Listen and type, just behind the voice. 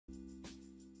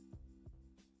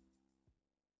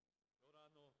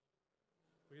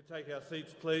We can take our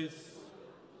seats, please.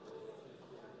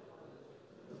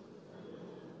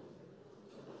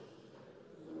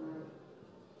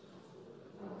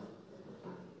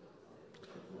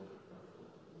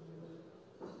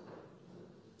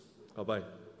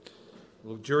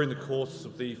 Well, during the course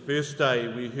of the first day,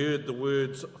 we heard the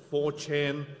words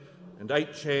 4chan and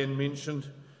 8chan mentioned.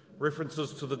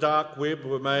 References to the dark web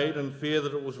were made, and fear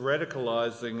that it was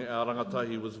radicalising our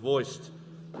rangatahi was voiced.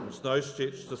 It's no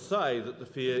stretch to say that the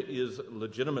fear is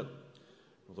legitimate.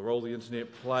 Well, the role the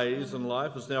internet plays in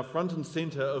life is now front and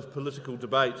centre of political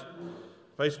debate.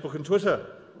 Facebook and Twitter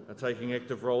are taking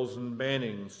active roles in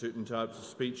banning certain types of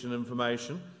speech and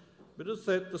information. But is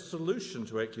that the solution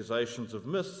to accusations of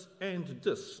mis- and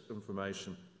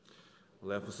disinformation?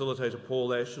 Well, our facilitator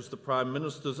Paul Ash is the Prime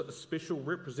Minister's Special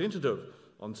Representative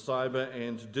on Cyber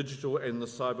and Digital and the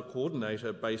Cyber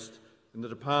Coordinator based in the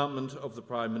Department of the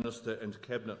Prime Minister and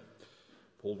Cabinet.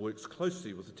 Paul works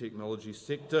closely with the technology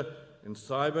sector and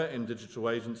cyber and digital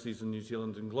agencies in New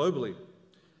Zealand and globally,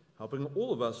 helping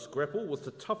all of us grapple with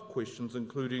the tough questions,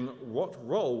 including what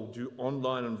role do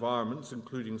online environments,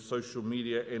 including social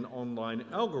media and online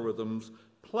algorithms,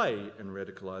 play in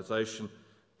radicalisation.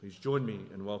 Please join me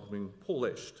in welcoming Paul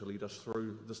Ash to lead us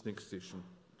through this next session.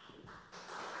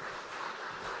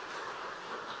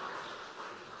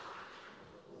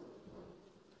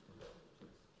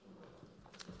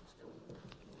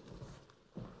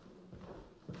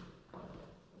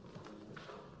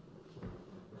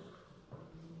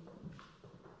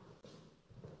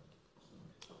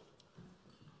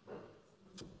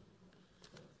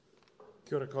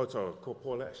 Kia ora koutou, ko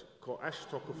Paul Ash, ko Ash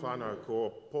toku whānau,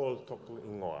 ko Paul toku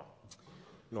ingoa.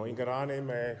 No ingarane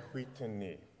me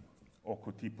huitene o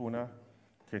ko tipuna,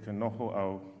 ke te noho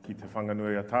au ki te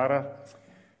whanganui a tāra,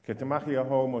 ke te mahi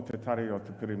aho mo te tare o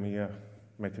te pirimia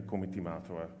me te komiti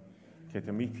mātua, ke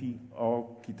te miti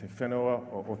o ki te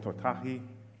whenua o ototahi,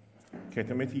 ke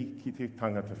te miti ki te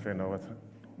tangata whenua,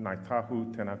 nai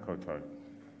tahu tēnā koutou,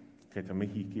 ke te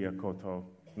mihi ki a koutou,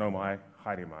 no mai,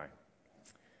 haere mai.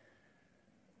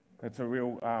 It's a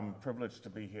real privilege to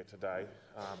be here today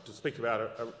to speak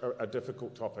about a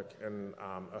difficult topic in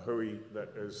a hui that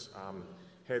has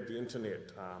had the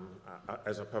internet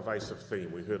as a pervasive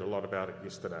theme. We heard a lot about it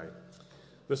yesterday.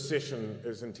 This session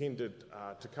is intended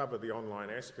to cover the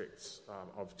online aspects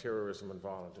of terrorism and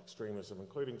violent extremism,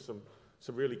 including some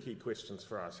really key questions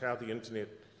for us. How the internet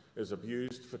is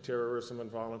abused for terrorism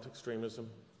and violent extremism,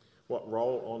 what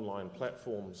role online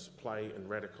platforms play in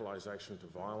radicalisation to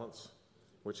violence,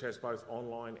 which has both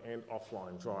online and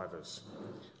offline drivers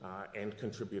and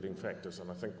contributing factors. And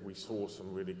I think we saw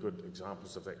some really good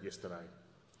examples of that yesterday.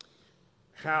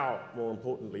 How, more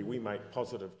importantly, we make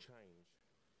positive change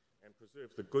and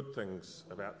preserve the good things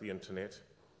about the internet.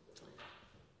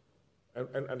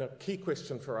 And a key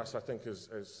question for us, I think, is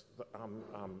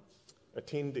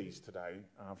attendees today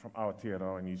from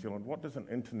Aotearoa, New Zealand, what does an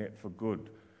internet for good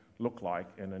look like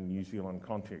in a New Zealand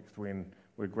context when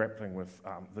we're grappling with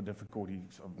the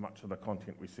difficulties of much of the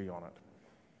content we see on it?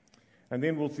 And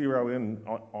then we'll zero in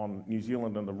on New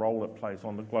Zealand and the role it plays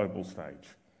on the global stage,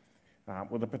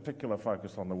 with a particular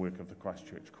focus on the work of the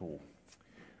Christchurch Call.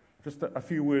 Just a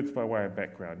few words by way of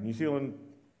background. New Zealand,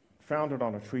 founded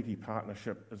on a treaty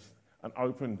partnership, is an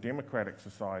open democratic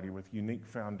society with unique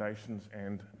foundations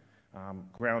and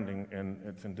grounding in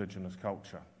its Indigenous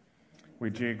culture. We're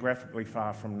geographically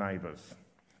far from neighbours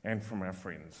and from our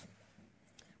friends.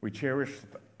 We cherish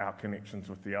our connections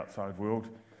with the outside world,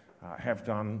 have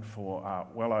done for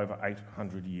well over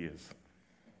 800 years.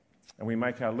 And we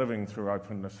make our living through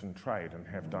openness and trade and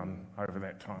have done over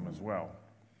that time as well.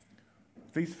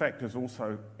 These factors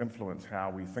also influence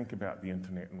how we think about the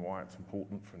internet and why it's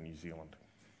important for New Zealand.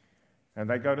 And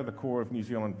they go to the core of New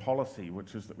Zealand policy,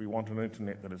 which is that we want an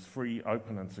internet that is free,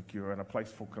 open and secure and a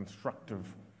place for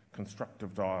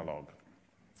constructive dialogue.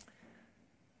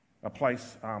 A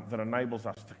place that enables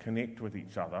us to connect with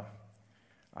each other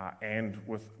and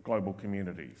with global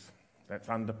communities. That's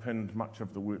underpinned much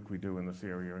of the work we do in this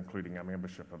area, including our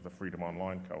membership of the Freedom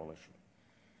Online Coalition.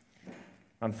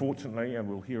 Unfortunately, and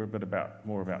we'll hear a bit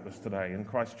more about this today, in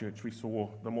Christchurch we saw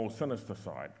the more sinister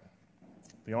side.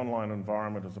 The online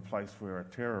environment is a place where a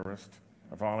terrorist,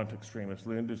 a violent extremist,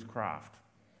 learned his craft,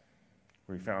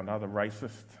 where he found other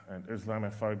racist and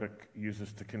Islamophobic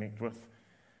users to connect with,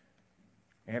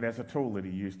 and as a tool that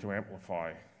he used to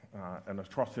amplify an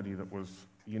atrocity that was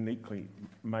uniquely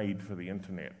made for the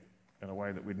internet in a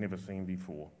way that we'd never seen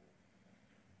before.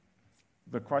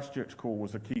 The Christchurch Call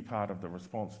was a key part of the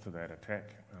response to that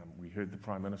attack. We heard the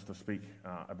Prime Minister speak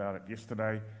about it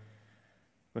yesterday.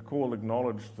 The call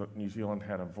acknowledged that New Zealand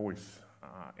had a voice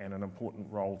and an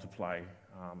important role to play,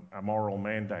 a moral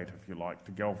mandate, if you like,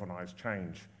 to galvanise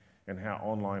change in how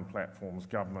online platforms,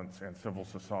 governments and civil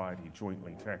society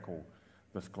jointly tackle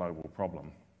this global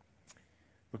problem.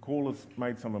 The call has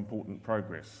made some important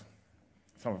progress.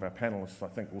 Some of our panellists, I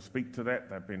think, will speak to that.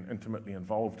 They've been intimately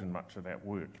involved in much of that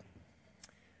work.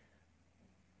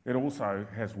 It also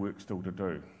has work still to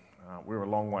do. We're a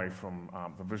long way from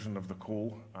the vision of the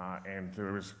call, and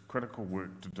there is critical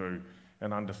work to do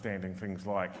in understanding things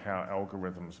like how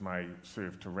algorithms may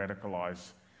serve to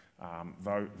radicalise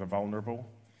the vulnerable,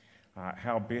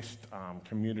 how best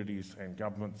communities and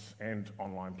governments and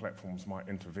online platforms might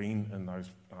intervene in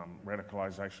those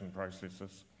radicalisation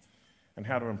processes, and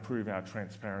how to improve our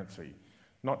transparency.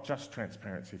 Not just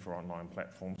transparency for online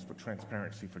platforms, but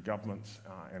transparency for governments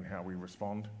and how we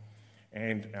respond,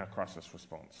 and our crisis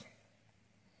response.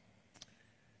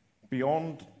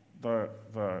 Beyond the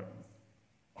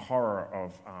horror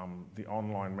of the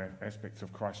online aspects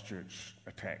of Christchurch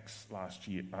attacks last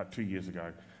year, 2 years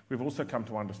ago, we've also come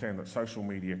to understand that social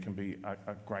media can be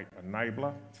a great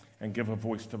enabler and give a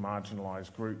voice to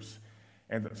marginalised groups,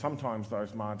 and that sometimes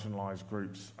those marginalised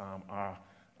groups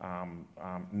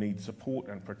need support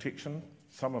and protection.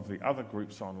 Some of the other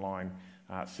groups online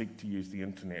seek to use the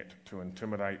internet to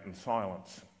intimidate and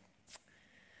silence.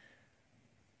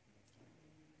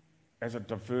 As a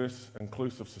diverse,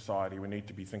 inclusive society, we need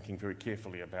to be thinking very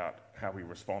carefully about how we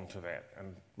respond to that.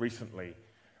 And recently,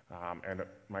 and it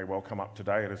may well come up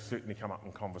today, it has certainly come up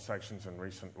in conversations in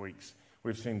recent weeks,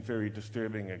 we've seen very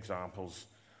disturbing examples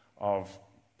of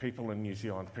people in New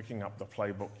Zealand picking up the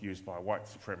playbook used by white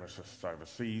supremacists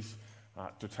overseas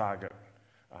to target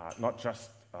not just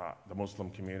the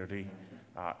Muslim community,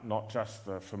 not just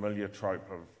the familiar trope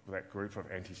of that group of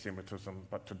anti-Semitism,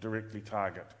 but to directly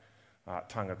target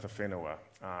tangata whenua,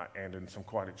 and in some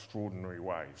quite extraordinary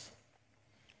ways.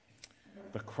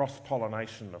 The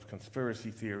cross-pollination of conspiracy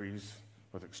theories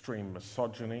with extreme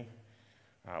misogyny,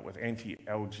 with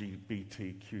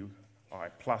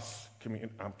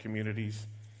anti-LGBTQI+ communities,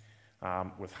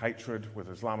 with hatred, with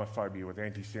Islamophobia, with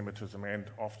anti-Semitism, and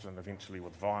often eventually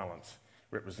with violence,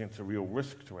 represents a real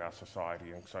risk to our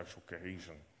society and social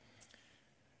cohesion.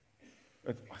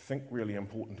 I think really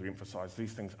important to emphasise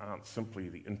these things aren't simply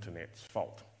the internet's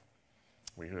fault.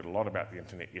 We heard a lot about the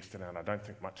internet yesterday, and I don't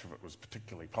think much of it was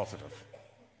particularly positive.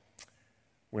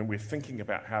 When we're thinking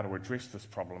about how to address this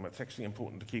problem, it's actually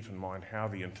important to keep in mind how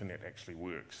the internet actually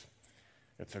works.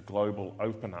 It's a global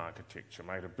open architecture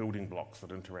made of building blocks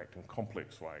that interact in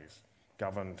complex ways,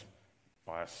 governed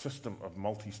by a system of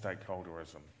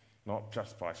multi-stakeholderism, not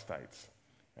just by states.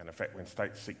 And in fact, when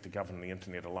states seek to govern the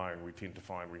internet alone, we tend to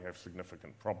find we have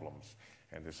significant problems,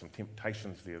 and there's some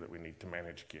temptations there that we need to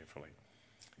manage carefully.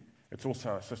 It's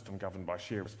also a system governed by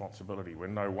shared responsibility, where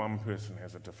no one person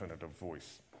has a definitive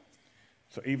voice.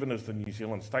 So even as the New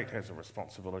Zealand state has a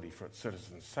responsibility for its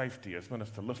citizens' safety, as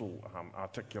Minister Little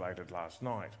articulated last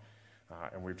night,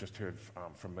 and we've just heard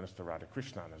from Minister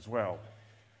Radicalisation as well,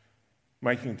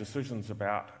 making decisions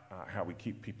about how we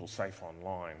keep people safe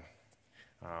online,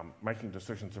 making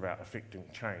decisions about affecting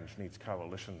change needs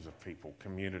coalitions of people,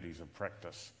 communities of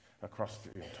practice across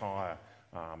the entire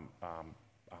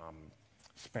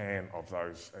span of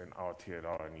those in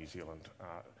Aotearoa, New Zealand,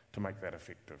 to make that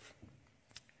effective.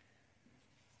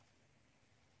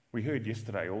 We heard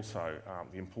yesterday also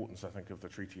the importance, I think, of the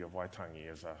Treaty of Waitangi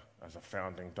as a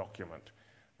founding document,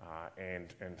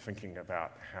 and thinking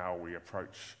about how we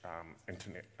approach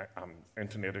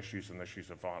internet issues and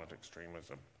issues of violent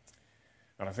extremism.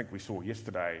 And I think we saw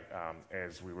yesterday,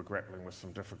 as we were grappling with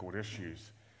some difficult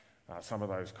issues, some of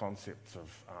those concepts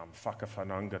of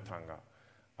whakawhanaungatanga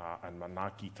and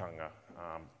manakitanga.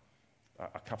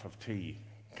 A cup of tea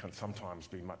can sometimes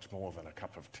be much more than a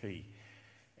cup of tea.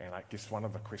 And I guess one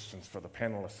of the questions for the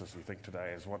panellists as we think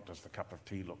today is, what does the cup of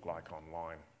tea look like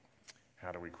online?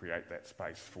 How do we create that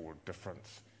space for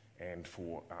difference and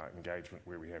for engagement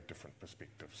where we have different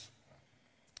perspectives?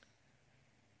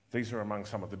 These are among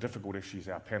some of the difficult issues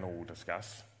our panel will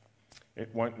discuss.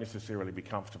 It won't necessarily be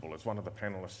comfortable. As one of the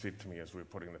panellists said to me as we were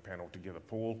putting the panel together,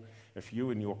 Paul, if you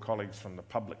and your colleagues from the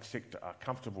public sector are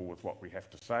comfortable with what we have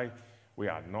to say, we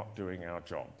are not doing our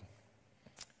job.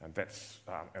 And that's,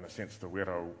 in a sense, the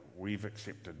wero we've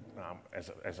accepted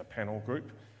as a panel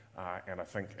group, and I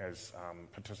think as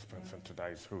participants in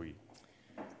today's hui.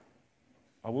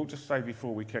 I will just say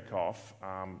before we kick off,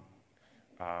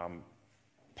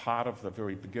 part of the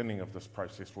very beginning of this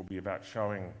process will be about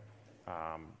showing,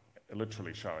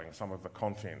 literally showing some of the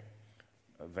content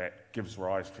that gives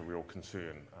rise to real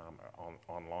concern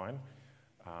online.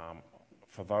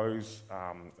 For those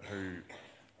who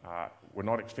We're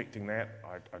not expecting that.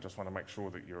 I just want to make sure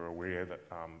that you're aware that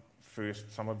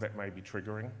first, some of that may be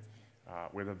triggering,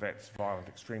 whether that's violent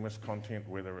extremist content,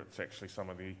 whether it's actually some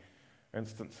of the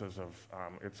instances of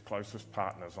its closest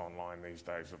partners online these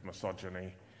days of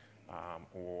misogyny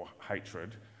or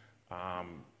hatred.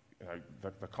 You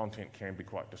know, the content can be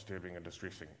quite disturbing and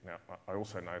distressing. Now, I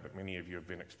also know that many of you have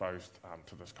been exposed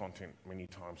to this content many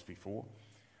times before.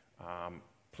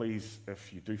 Please,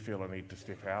 if you do feel a need to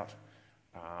step out,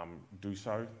 do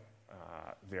so.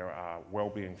 There are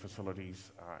wellbeing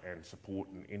facilities and support,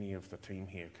 and any of the team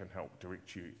here can help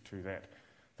direct you to that.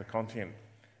 The content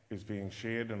is being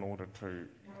shared in order to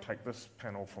take this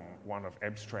panel from one of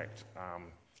abstract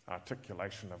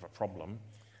articulation of a problem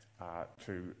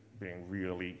to being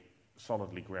really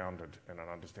solidly grounded in an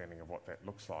understanding of what that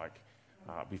looks like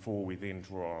before we then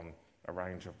draw on a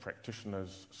range of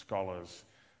practitioners, scholars,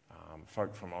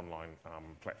 folk from online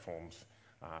platforms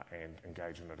and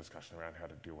engage in a discussion around how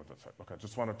to deal with it. So look, I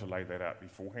just wanted to lay that out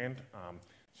beforehand,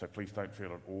 so please don't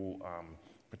feel at all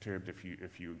perturbed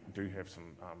if you do have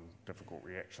some difficult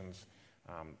reactions.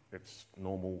 It's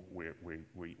normal.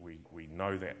 We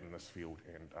know that in this field,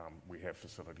 and we have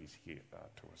facilities here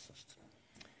to assist.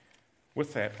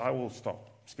 With that, I will stop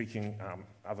speaking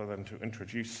other than to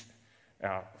introduce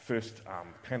our first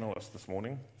panellist this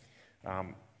morning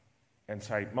and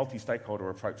say multi-stakeholder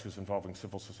approaches involving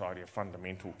civil society are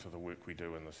fundamental to the work we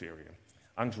do in this area.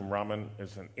 Anjum Raman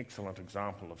is an excellent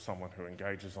example of someone who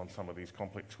engages on some of these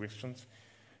complex questions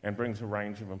and brings a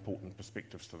range of important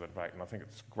perspectives to the debate. And I think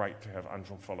it's great to have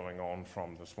Anjum following on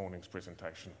from this morning's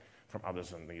presentation from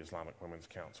others in the Islamic Women's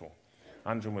Council.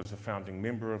 Anjum was a founding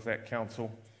member of that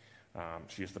council.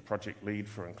 She is the project lead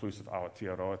for Inclusive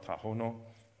Aotearoa Tahono,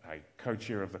 a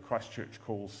co-chair of the Christchurch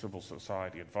Call Civil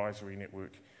Society Advisory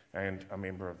Network, and a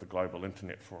member of the Global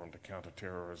Internet Forum to Counter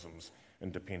Terrorism's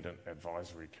Independent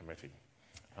Advisory Committee.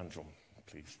 Anjum,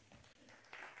 please.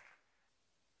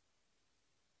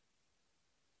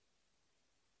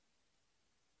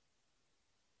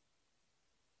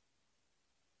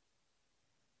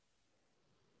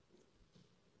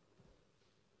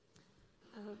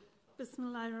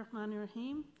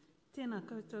 Bismillahirrahmanirrahim. Tēnā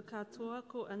koutou katoa,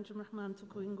 ko Anjum Rahman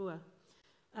tuku ingoa.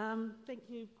 Thank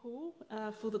you, Paul,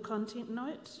 for the content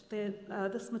note.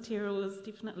 That this material is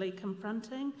definitely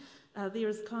confronting. There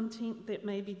is content that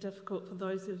may be difficult for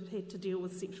those who've had to deal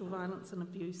with sexual violence and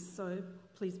abuse, so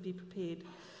please be prepared.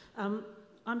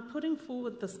 I'm putting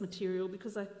forward this material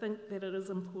because I think that it is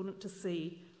important to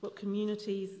see what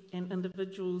communities and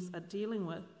individuals are dealing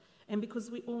with, and because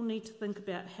we all need to think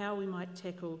about how we might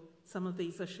tackle some of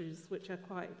these issues, which are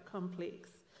quite complex.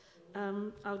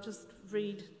 I'll just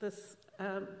read this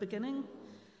beginning.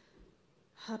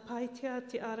 Hapaitea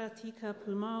te ara tika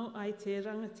pumau ai te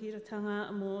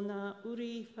rangatiratanga mō ngā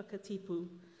uri whakatipu.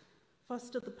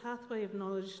 Foster the pathway of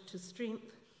knowledge to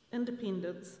strength,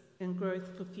 independence and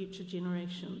growth for future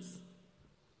generations.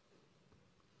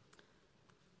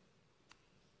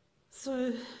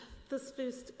 So this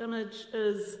first image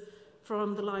is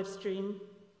from the live stream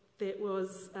that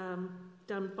was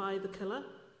done by the killer,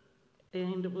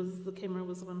 and the camera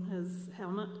was on his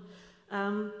helmet.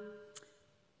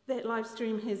 That live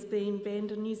stream has been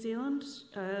banned in New Zealand,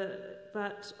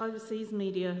 but overseas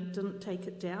media didn't take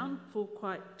it down for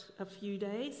quite a few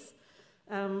days.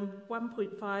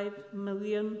 1.5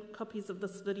 million copies of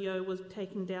this video was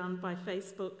taken down by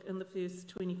Facebook in the first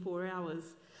 24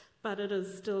 hours, but it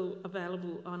is still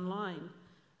available online.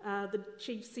 The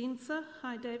chief censor,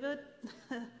 hi David,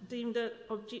 deemed it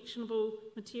objectionable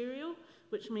material,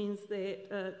 which means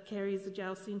that carries a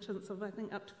jail sentence of, I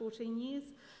think, up to 14 years.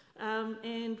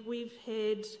 And we've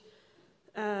had,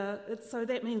 so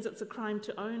that means it's a crime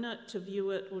to own it, to view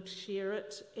it, or to share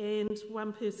it. And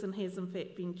one person has in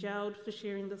fact been jailed for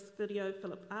sharing this video,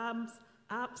 Philip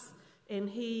Arps, and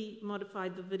he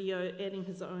modified the video, adding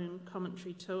his own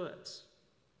commentary to it.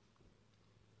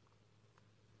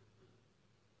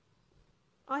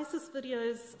 ISIS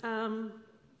videos,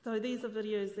 so these are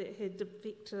videos that had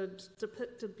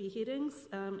depicted beheadings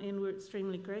and were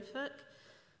extremely graphic.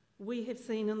 We have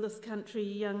seen in this country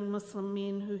young Muslim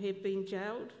men who have been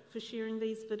jailed for sharing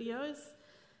these videos.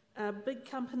 Big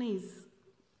companies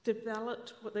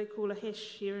developed what they call a hash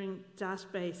sharing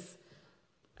database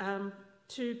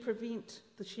to prevent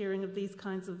the sharing of these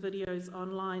kinds of videos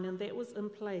online, and that was in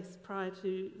place prior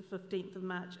to the 15th of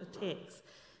March attacks.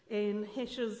 And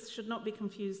hashes should not be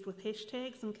confused with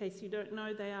hashtags. In case you don't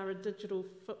know, they are a digital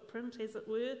footprint, as it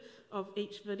were, of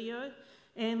each video.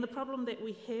 And the problem that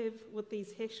we have with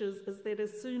these hashes is that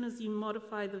as soon as you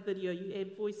modify the video, you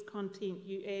add voice content,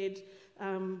 you add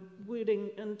wording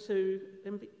into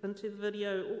the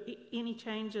video, or any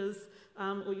changes,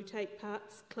 or you take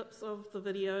clips of the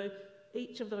video,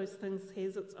 each of those things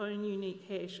has its own unique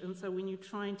hash. And so when you're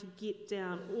trying to get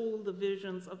down all the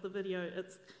versions of the video,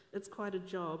 it's quite a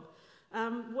job.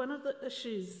 One of the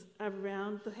issues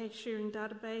around the hash sharing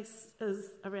database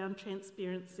is around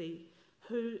transparency.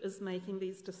 Who is making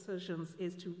these decisions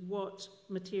as to what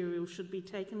material should be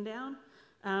taken down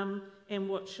and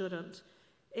what shouldn't?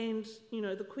 And, you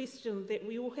know, the question that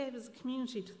we all have as a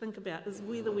community to think about is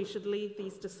whether we should leave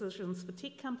these decisions for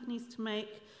tech companies to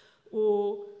make,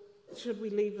 or should we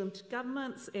leave them to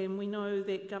governments? And we know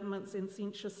that governments and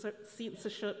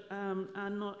censorship are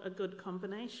not a good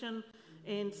combination.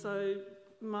 And so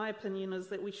my opinion is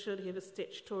that we should have a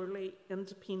statutorily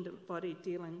independent body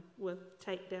dealing with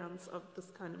takedowns of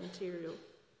this kind of material.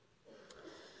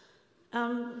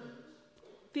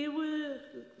 There were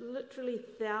literally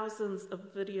thousands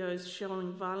of videos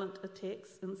showing violent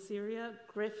attacks in Syria,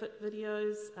 graphic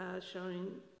videos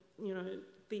showing, you know,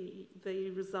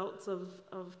 the results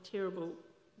of terrible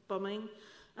bombing.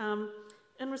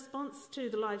 In response to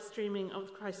the live streaming of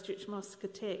the Christchurch mosque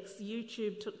attacks,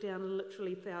 YouTube took down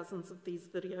literally thousands of these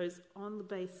videos on the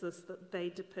basis that they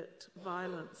depict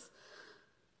violence.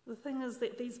 The thing is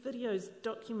that these videos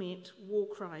document war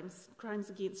crimes,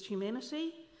 crimes against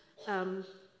humanity, and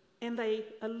they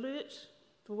alert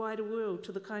the wider world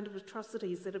to the kind of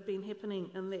atrocities that have been happening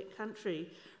in that country.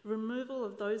 Removal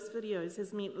of those videos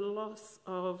has meant loss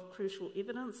of crucial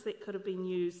evidence that could have been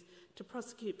used to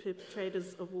prosecute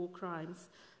perpetrators of war crimes.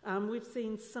 We've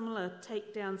seen similar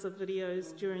takedowns of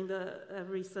videos during the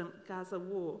recent Gaza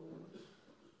war.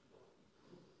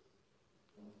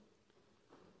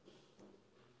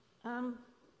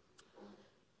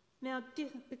 Now,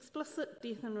 explicit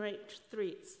death and rape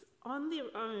threats. On their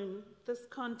own, this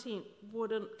content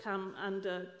wouldn't come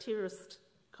under terrorist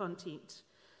content.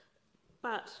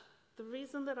 But the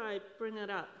reason that I bring it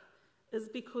up is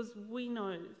because we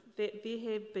know that there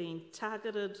have been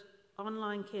targeted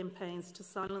online campaigns to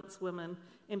silence women,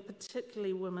 and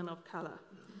particularly women of colour.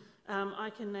 I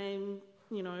can name,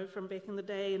 you know, from back in the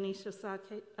day, Anisha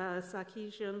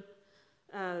Sarkeesian,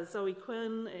 Zoe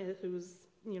Quinn, who was,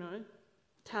 you know,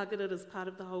 targeted as part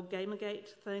of the whole Gamergate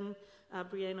thing,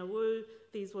 Brianna Wu.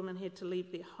 These women had to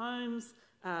leave their homes.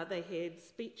 They had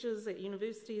speeches at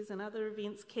universities and other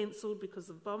events cancelled because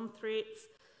of bomb threats.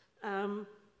 And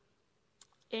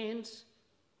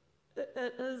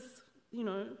it is, you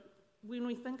know, when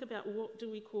we think about what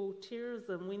do we call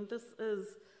terrorism, when this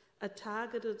is a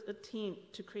targeted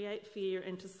attempt to create fear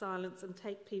and to silence and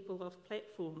take people off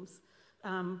platforms,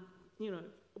 you know,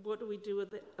 what do we do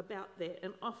about that?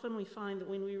 And often we find that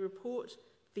when we report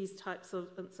these types of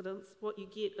incidents, what you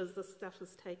get is this stuff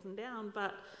is taken down,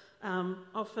 but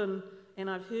often, and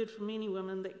I've heard from many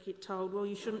women that get told, well,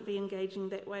 you shouldn't be engaging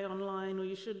that way online, or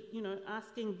you should, you know,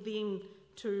 asking them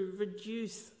to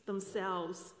reduce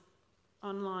themselves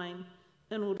online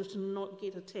in order to not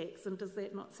get attacks. And does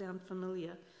that not sound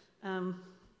familiar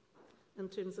in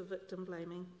terms of victim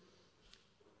blaming?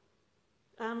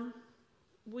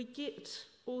 We get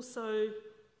also,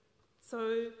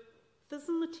 so this is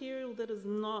material that is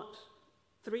not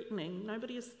threatening.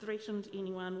 Nobody has threatened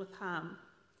anyone with harm,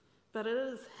 but it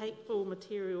is hateful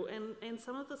material, and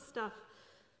some of the stuff,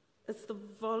 it's the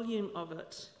volume of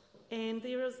it. And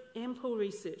there is ample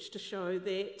research to show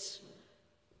that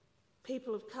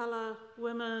people of colour,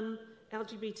 women,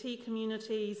 LGBT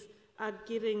communities are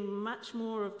getting much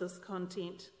more of this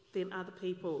content than other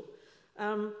people.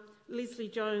 Leslie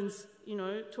Jones, you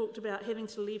know, talked about having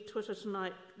to leave Twitter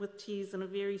tonight with tears and a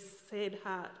very sad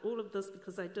heart. All of this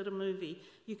because I did a movie.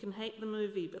 You can hate the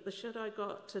movie, but the shit I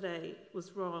got today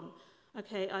was wrong.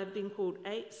 Okay, I've been called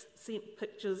apes, sent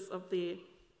pictures of their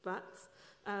butts,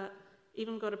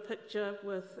 even got a picture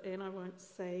with, and I won't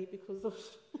say because of,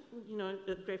 you know,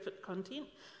 the graphic content.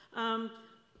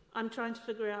 I'm trying to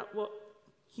figure out what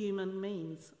human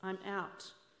means. I'm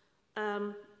out.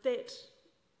 That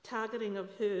targeting of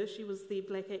her, she was the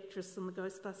black actress in the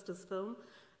Ghostbusters film,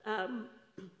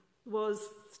 was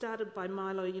started by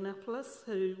Milo Yiannopoulos,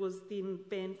 who was then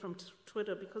banned from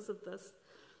Twitter because of this.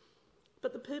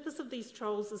 But the purpose of these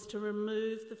trolls is to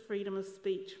remove the freedom of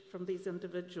speech from these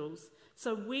individuals.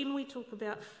 So when we talk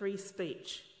about free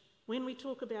speech, when we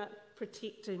talk about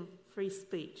protecting free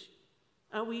speech,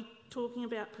 are we talking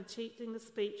about protecting the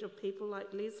speech of people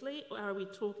like Leslie, or are we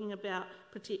talking about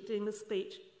protecting the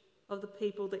speech of the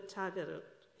people that targeted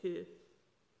her?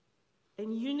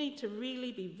 And you need to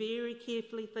really be very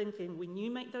carefully thinking when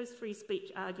you make those free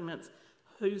speech arguments,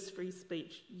 whose free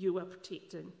speech you are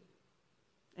protecting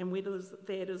and whether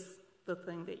that is the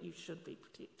thing that you should be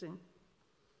protecting.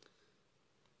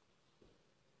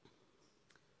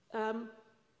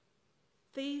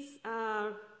 These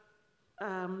are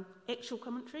actual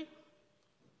commentary.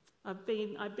 I've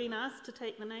been asked to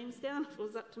take the names down. If it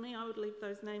was up to me, I would leave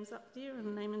those names up there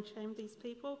and name and shame these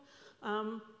people.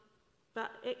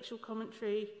 But actual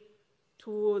commentary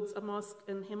towards a mosque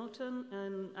in Hamilton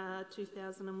in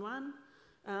 2001.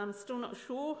 Still not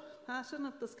sure, Martin,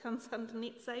 if this comes under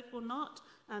NetSafe or not.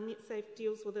 NetSafe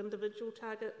deals with individual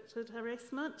targeted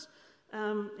harassment,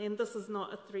 and this is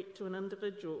not a threat to an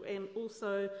individual. And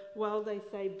also, while they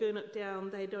say burn it down,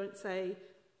 they don't say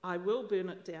I will burn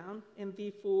it down, and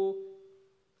therefore,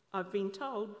 I've been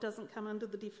told, doesn't come under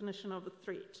the definition of a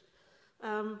threat.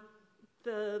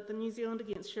 The New Zealand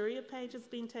Against Sharia page has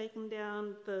been taken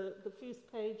down. The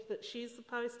first page that shares the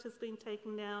post has been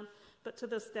taken down. But to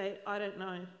this day, I don't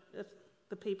know if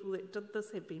the people that did this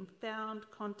have been found,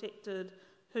 contacted,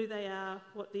 who they are,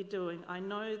 what they're doing. I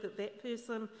know that that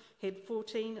person had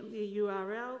 14 in their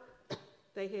URL.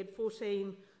 They had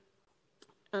 14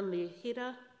 in their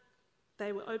header.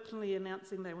 They were openly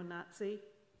announcing they were Nazi,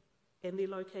 and their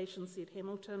location said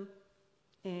Hamilton.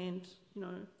 And, you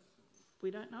know,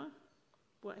 we don't know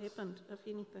what happened, if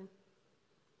anything.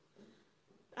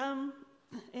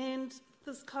 And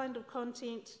this kind of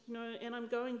content, you know, and I'm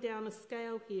going down a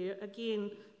scale here.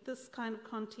 Again, this kind of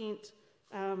content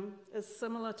is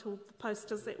similar to the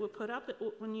posters that were put up at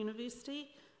Auckland University,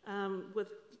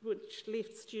 which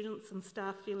left students and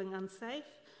staff feeling unsafe.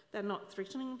 They're not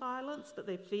threatening violence, but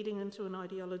they're feeding into an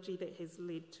ideology that has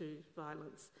led to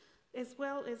violence, as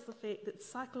well as the fact that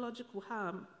psychological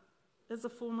harm is a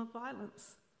form of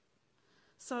violence.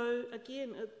 So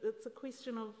again, it's a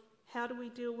question of how do we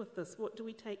deal with this? What do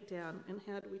we take down, and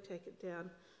how do we take it down?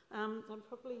 I'm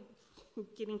probably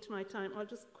getting to my time. I'll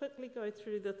just quickly go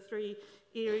through the 3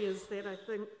 areas that I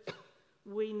think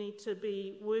we need to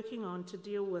be working on to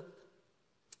deal with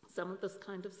some of this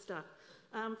kind of stuff.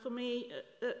 For me,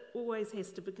 it always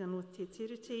has to begin with te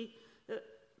tiriti.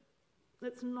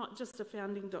 It's not just a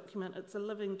founding document, it's a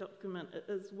living document. It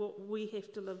is what we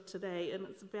have to live today, and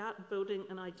it's about building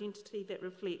an identity that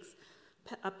reflects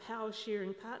a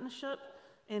power-sharing partnership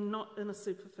and not in a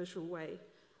superficial way.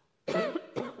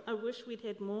 I wish we'd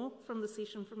had more from the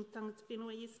session from Tangata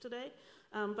Whenua yesterday,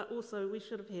 but also we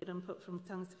should have had input from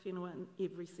Tangata Whenua in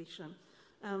every session.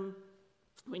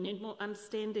 We need more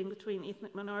understanding between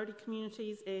ethnic minority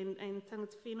communities and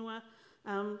Tangata Whenua,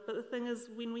 but the thing is,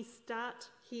 when we start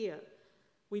here,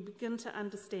 we begin to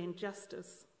understand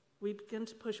justice. We begin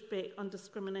to push back on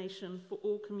discrimination for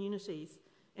all communities,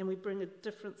 and we bring a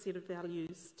different set of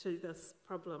values to this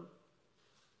problem.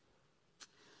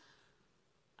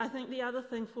 I think the other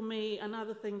thing for me,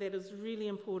 another thing that is really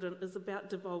important, is about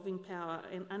devolving power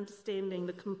and understanding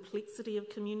the complexity of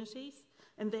communities,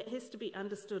 and that has to be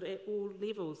understood at all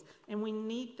levels. And we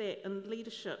need that in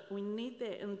leadership, we need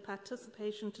that in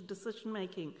participation to decision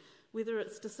making, whether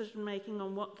it's decision making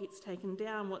on what gets taken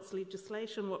down, what's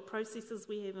legislation, what processes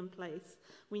we have in place.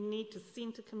 We need to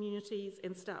centre communities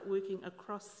and start working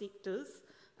across sectors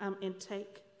and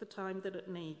take the time that it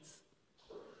needs,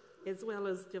 as well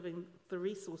as giving the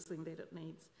resourcing that it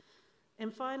needs.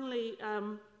 And finally,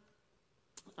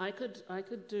 I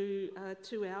could do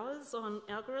 2 hours on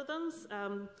algorithms.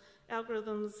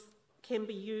 Algorithms can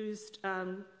be used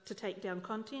to take down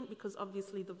content because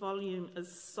obviously the volume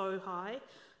is so high,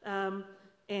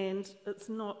 and it's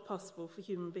not possible for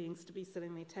human beings to be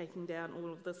sitting there taking down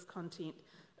all of this content.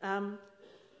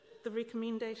 The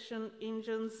recommendation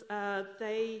engines,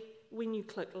 when you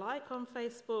click like on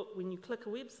Facebook, when you click a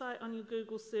website on your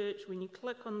Google search, when you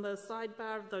click on the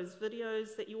sidebar of those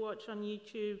videos that you watch on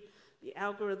YouTube, the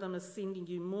algorithm is sending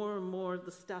you more and more of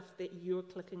the stuff that you're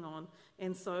clicking on.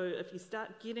 And so if you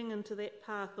start getting into that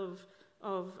path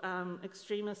of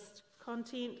extremist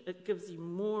content, it gives you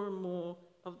more and more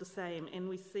of the same. And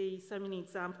we see so many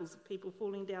examples of people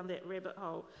falling down that rabbit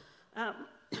hole.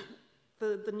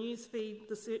 The news feed,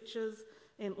 the searches,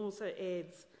 and also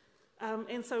ads.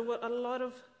 And so what a lot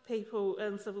of people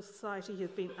in civil society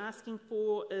have been asking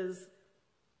for is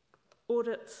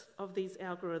audits of these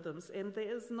algorithms, and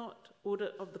there is not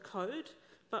audit of the code,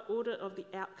 but audit of the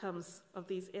outcomes of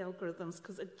these algorithms,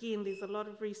 because again, there's a lot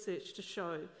of research to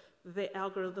show that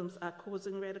algorithms are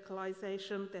causing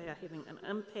radicalisation, they are having an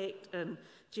impact in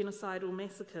genocidal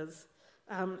massacres.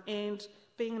 And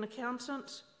being an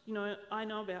accountant, you know, I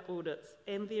know about audits,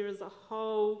 and there is a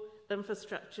whole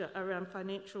infrastructure, around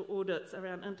financial audits,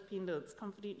 around independence,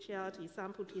 confidentiality,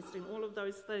 sample testing, all of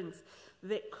those things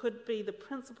that could be, the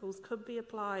principles could be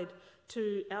applied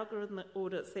to algorithmic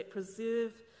audits that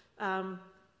preserve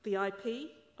the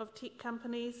IP of tech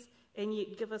companies and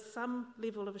yet give us some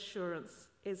level of assurance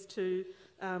as to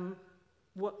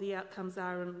what the outcomes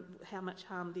are and how much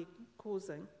harm they're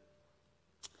causing.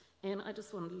 And I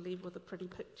just wanted to leave with a pretty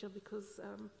picture because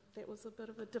that was a bit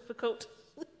of a difficult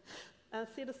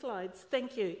set of slides.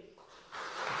 Thank you.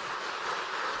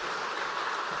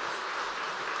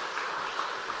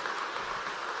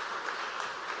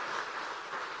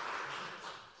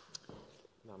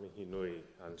 Ngā mihi nui,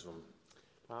 Anjum.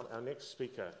 Our next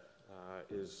speaker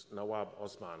is Nawab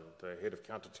Osman, the head of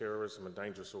counter-terrorism and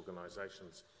dangerous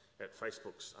organisations at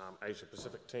Facebook's Asia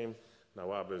Pacific team.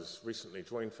 Nawab has recently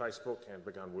joined Facebook and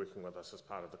begun working with us as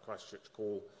part of the Christchurch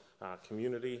Call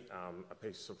community, a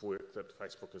piece of work that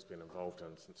Facebook has been involved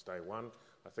in since day one.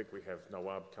 I think we have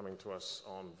Nawab coming to us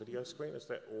on video screen. Is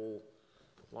that all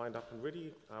lined up and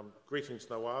ready? Greetings,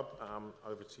 Nawab.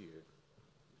 Over to you.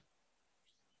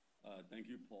 Thank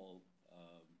you, Paul.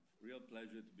 Real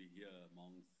pleasure to be here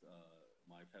amongst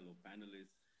my fellow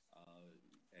panelists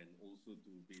and also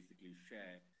to basically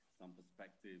share some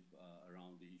perspective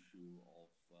around the issue of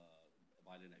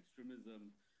violent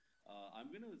extremism. I'm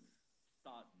going to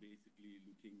start basically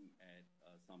looking at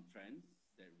some trends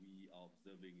that we are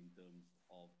observing in terms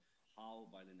of how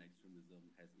violent extremism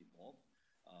has evolved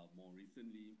more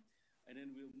recently. And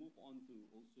then we'll move on to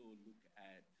also look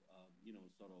at,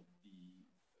 sort of the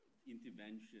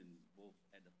interventions both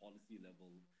at the policy level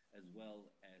as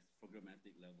well as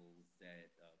programmatic levels that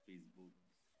Facebook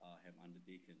have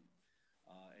undertaken.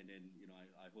 And then,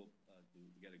 I hope to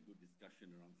get a good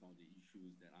discussion around some of the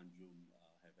issues that Anjum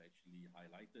have actually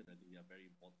highlighted. I think they are very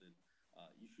important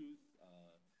issues.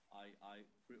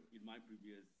 In my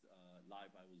previous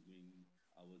life, I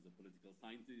was a political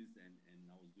scientist and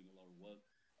I was doing a lot of work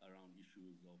around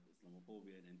issues of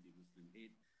Islamophobia and anti-Muslim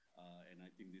hate. And I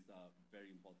think these are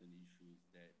very important issues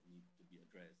that need to be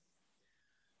addressed.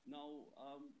 Now,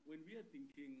 when we are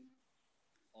thinking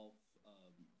of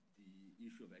the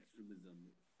issue of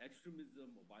extremism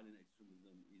or violent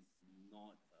extremism is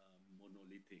not a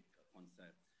monolithic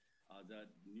concept. There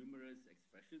are numerous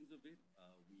expressions of it.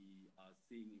 We are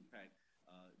seeing, in fact,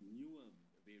 newer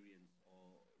variants of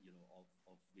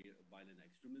violent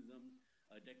extremism.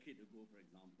 A decade ago, for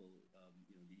example,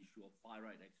 the issue of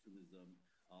far-right extremism,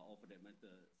 or for that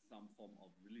matter, some form of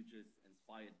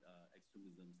religious-inspired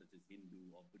extremism, such as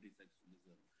Hindu or Buddhist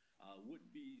extremism, would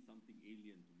be something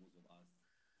alien to most of us.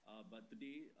 But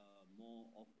today,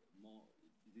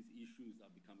 these issues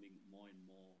are becoming more and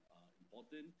more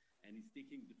important, and it's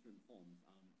taking different forms.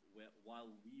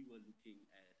 While we were looking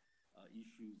at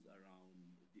issues around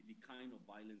the kind of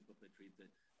violence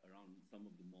perpetrated around some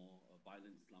of the more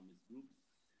violent Islamist groups,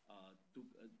 took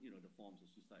the forms of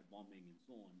suicide bombing and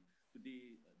so on.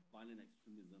 Today, violent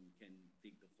extremism can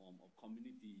take the form of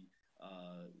community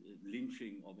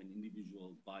lynching of an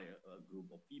individual by a group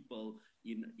of people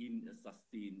in a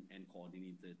sustained and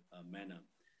coordinated manner.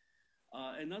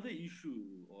 Another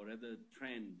issue, or rather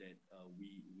trend, that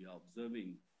we are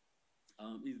observing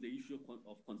is the issue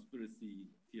of conspiracy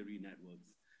theory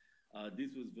networks.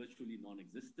 This was virtually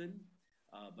non-existent,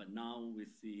 but now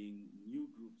we're seeing new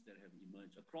groups that have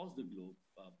emerged across the globe,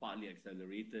 partly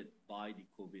accelerated by the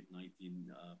COVID-19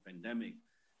 pandemic,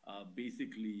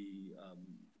 basically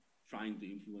trying to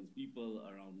influence people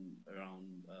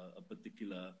around a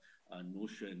particular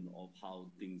notion of how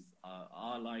things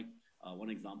are like. One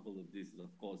example of this is,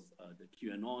 of course, the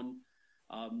QAnon.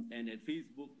 And at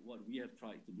Facebook, what we have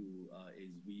tried to do is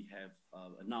we have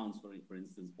announced, for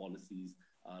instance, policies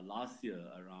last year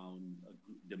around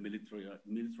the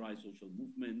militarized social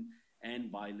movement and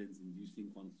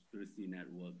violence-inducing conspiracy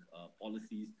network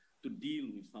policies to deal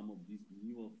with some of these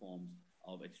newer forms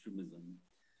of extremism.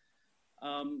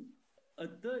 A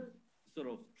third sort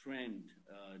of trend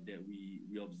that we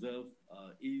observe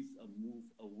is a move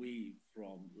away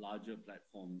from larger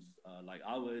platforms like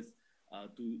ours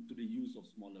to the use of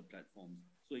smaller platforms.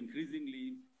 So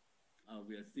increasingly,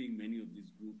 we are seeing many of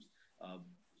these groups.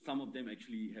 Some of them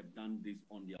actually have done this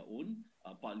on their own,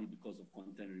 partly because of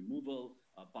content removal,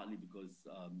 partly because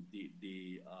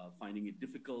they are finding it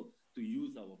difficult to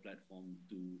use our platform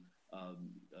to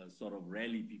sort of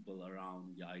rally people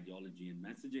around their ideology and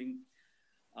messaging.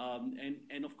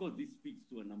 And of course, this speaks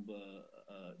to a number,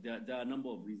 there are a number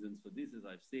of reasons for this, as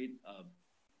I've said,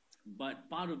 but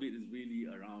part of it is really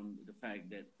around the fact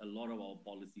that a lot of our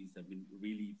policies have been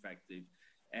really effective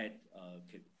at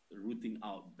rooting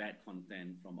out bad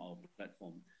content from our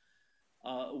platform.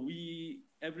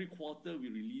 Every quarter, we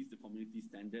release the Community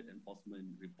Standard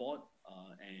Enforcement Report,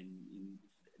 and in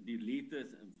the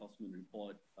latest enforcement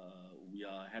report, we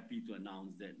are happy to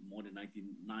announce that more than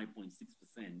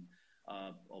 99.6%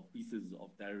 of pieces of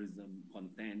terrorism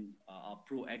content are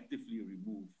proactively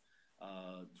removed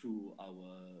through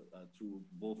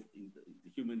both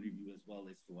the human review as well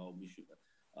as through our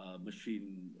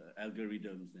machine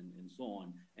algorithms and so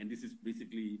on. And this is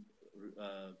basically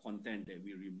content that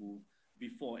we remove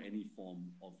before any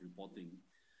form of reporting.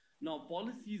 Now,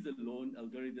 policies alone,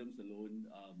 algorithms alone,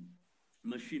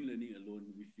 machine learning alone,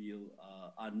 we feel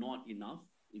are not enough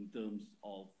in terms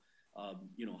of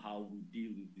how we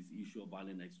deal with this issue of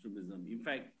violent extremism. In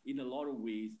fact, in a lot of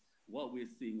ways, what we're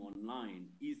seeing online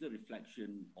is a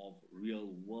reflection of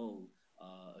real-world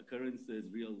occurrences,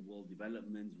 real-world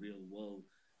developments, real-world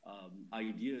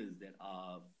ideas that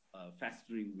are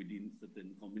festering within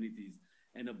certain communities.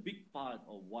 And a big part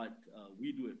of what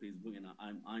we do at Facebook, and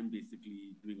I'm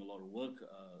basically doing a lot of work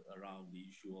around the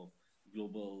issue of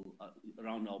global,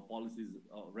 around our policies,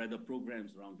 or rather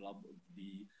programs around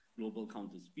the global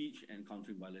counter-speech and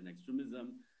countering violent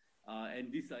extremism.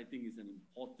 And this, I think, is an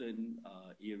important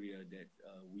area that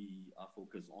we are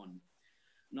focused on.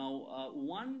 Now,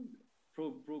 one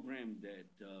program that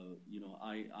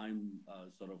I'm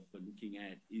sort of looking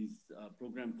at is a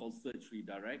program called Search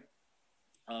Redirect.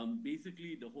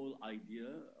 Basically, the whole idea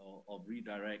of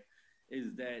redirect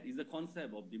is a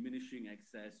concept of diminishing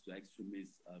access to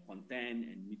extremist content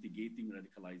and mitigating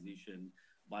radicalization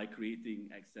by creating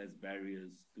access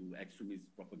barriers to extremist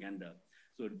propaganda.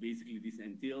 So basically, this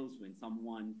entails when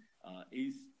someone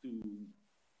is to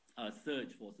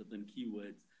search for certain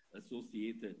keywords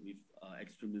associated with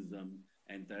extremism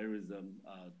and terrorism,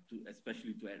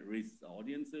 especially to at-risk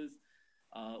audiences,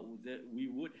 that we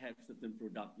would have certain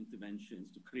product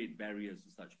interventions to create barriers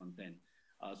to such content.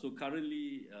 So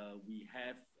currently, we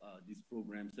have this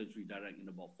program, Search Redirect, in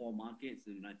about 4 markets: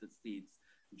 the United States,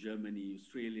 Germany,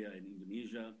 Australia, and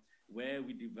Indonesia, where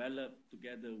we develop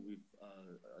together with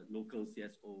local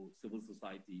CSO, civil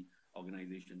society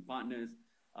organization partners,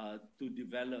 to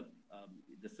develop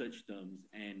the search terms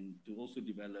and to also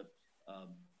develop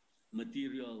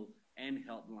material and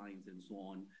helplines and so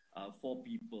on for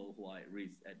people who are at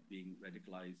risk at being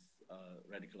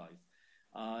radicalized.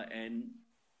 And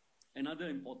another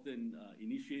important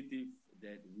initiative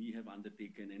that we have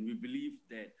undertaken, and we believe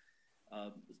that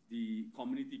the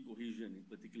community cohesion in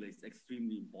particular is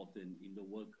extremely important in the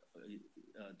work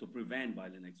to prevent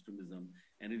violent extremism.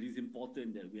 And it is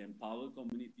important that we empower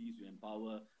communities, we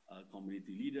empower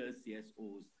community leaders,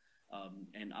 CSOs,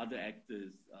 and other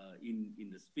actors in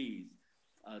the space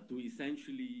to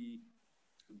essentially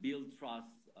build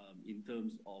trust in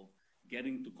terms of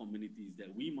getting to communities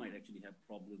that we might actually have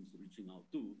problems reaching out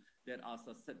to, that are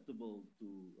susceptible to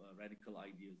radical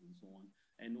ideas and so on.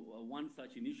 And one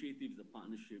such initiative is a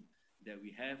partnership that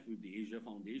we have with the Asia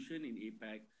Foundation in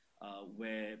APAC,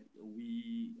 where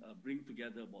we bring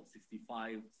together about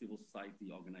 65 civil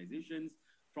society organizations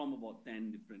from about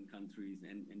 10 different countries,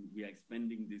 and we are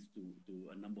expanding this to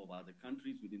a number of other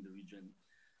countries within the region,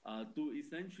 to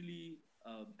essentially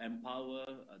empower,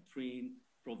 train,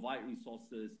 provide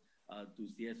resources to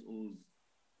CSOs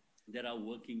that are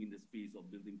working in the space of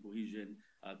building cohesion,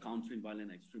 countering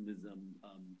violent extremism,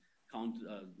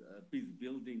 peace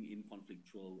building in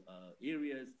conflictual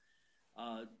areas,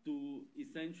 to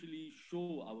essentially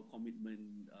show our commitment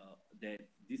that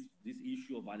this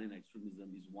issue of violent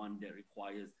extremism is one that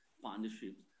requires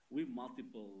partnerships with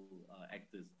multiple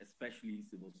actors, especially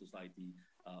civil society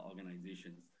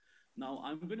organizations. Now,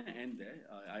 I'm going to end there.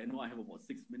 I know I have about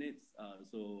 6 minutes,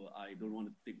 so I don't want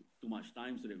to take too much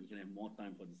time so that we can have more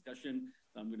time for discussion.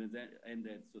 So I'm going to end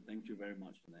that. So thank you very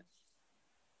much for that.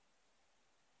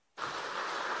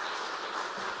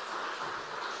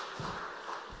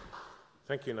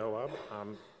 Thank you, Nawab.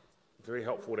 Very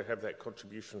helpful to have that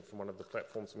contribution from one of the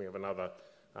platforms. We have another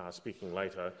speaking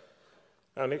later.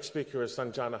 Our next speaker is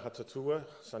Sanjana Hatatua.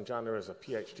 Sanjana is a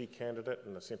PhD candidate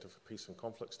in the Centre for Peace and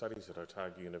Conflict Studies at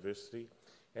Otago University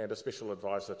and a special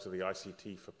advisor to the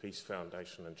ICT for Peace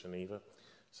Foundation in Geneva.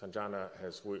 Sanjana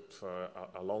has worked for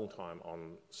a long time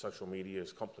on social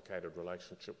media's complicated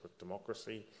relationship with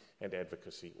democracy and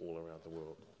advocacy all around the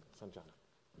world. Sanjana.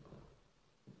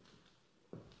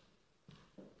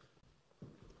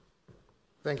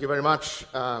 Thank you very much.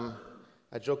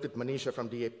 I joked with Manisha from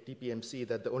DPMC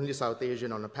that the only South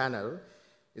Asian on a panel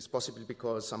is possibly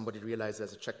because somebody realized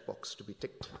there's a checkbox to be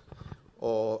ticked,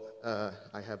 or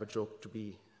I have a joke to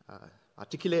be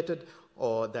articulated,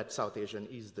 or that South Asian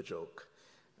is the joke.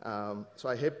 So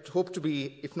I hope to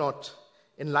be, if not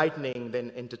enlightening,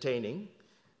 then entertaining.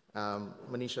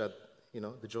 Manisha,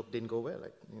 the joke didn't go well.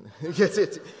 Gets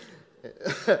it.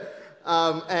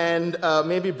 And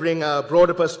maybe bring a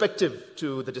broader perspective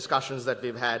to the discussions that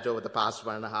we've had over the past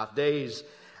 1.5 days.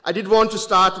 I did want to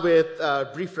start with a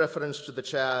brief reference to the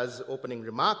chair's opening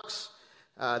remarks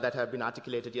that have been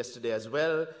articulated yesterday as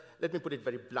well. Let me put it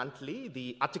very bluntly.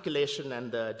 The articulation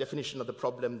and the definition of the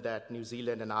problem that New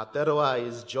Zealand and Aotearoa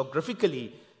is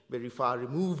geographically very far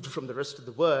removed from the rest of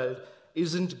the world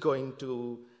isn't going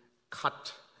to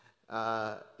cut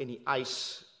any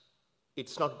ice.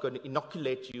 It's not going to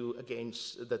inoculate you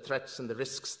against the threats and the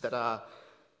risks that are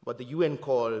what the UN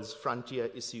calls frontier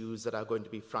issues that are going to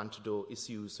be front door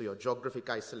issues. So your geographic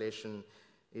isolation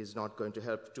is not going to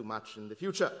help too much in the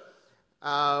future.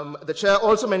 The chair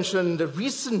also mentioned the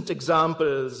recent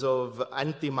examples of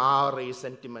anti-Maori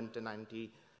sentiment and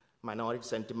anti-minority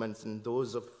sentiments, and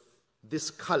those of this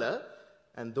color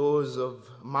and those of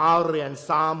Maori and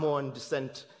Samoan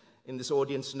descent in this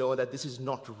audience know that this is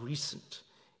not recent.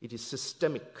 It is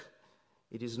systemic.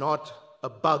 It is not a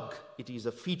bug. It is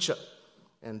a feature.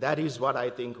 And that is what I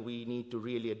think we need to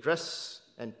really address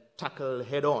and tackle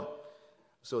head on.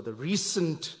 So the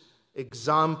recent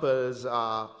examples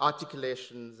are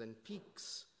articulations and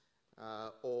peaks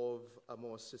of a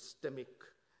more systemic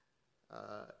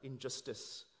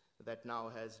injustice that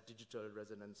now has digital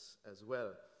resonance as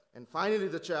well. And finally,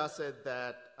 the chair said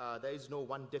that there is no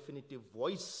one definitive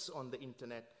voice on the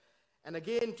internet. And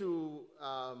again, to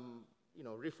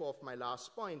riff off my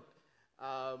last point,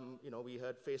 we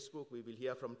heard Facebook, we will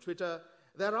hear from Twitter.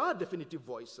 There are definitive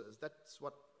voices. That's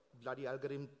what bloody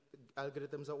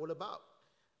algorithms are all about.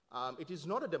 It is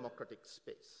not a democratic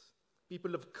space.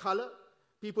 People of color,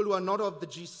 people who are not of the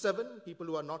G7, people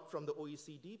who are not from the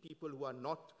OECD, people who are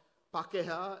not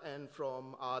Pakeha and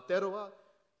from Aotearoa,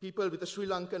 people with a Sri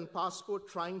Lankan passport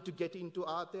trying to get into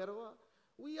Aotearoa,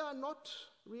 we are not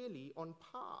really on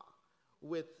par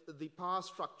with the power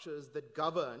structures that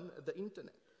govern the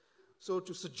internet. So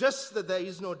to suggest that there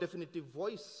is no definitive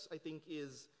voice, I think,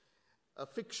 is a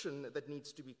fiction that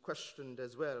needs to be questioned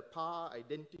as well. Power,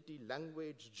 identity,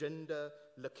 language, gender,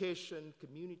 location,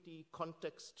 community,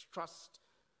 context, trust,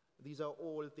 these are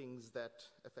all things that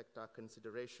affect our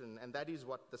consideration, and that is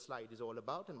what the slide is all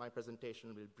about, and my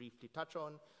presentation will briefly touch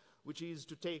on, which is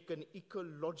to take an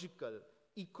ecological,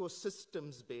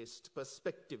 ecosystems-based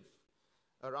perspective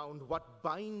around what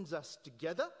binds us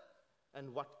together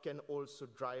and what can also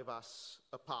drive us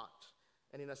apart.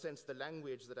 And in a sense, the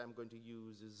language that I'm going to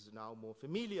use is now more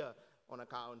familiar on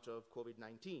account of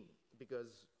COVID-19,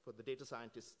 because for the data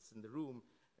scientists in the room,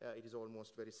 it is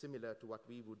almost very similar to what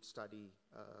we would study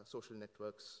social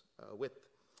networks with.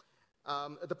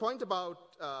 The point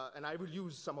about, and I will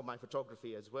use some of my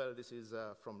photography as well, this is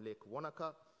from Lake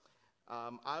Wanaka.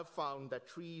 I've found that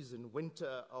trees in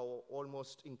winter are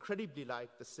almost incredibly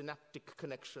like the synaptic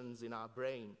connections in our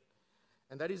brain.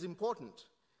 And that is important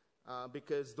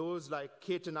because those like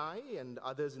Kate and I and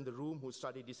others in the room who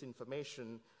study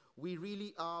disinformation, we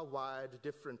really are wired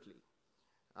differently.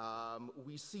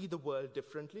 We see the world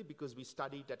differently because we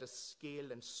study it at a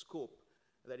scale and scope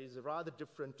that is rather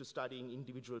different to studying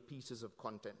individual pieces of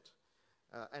content.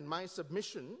 And my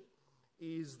submission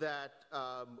is that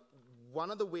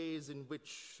one of the ways in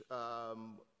which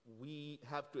we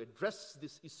have to address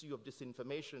this issue of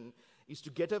disinformation is to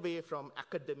get away from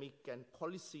academic and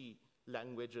policy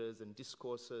languages and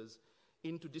discourses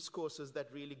into discourses that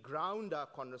really ground our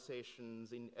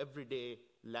conversations in everyday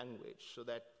language so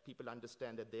that people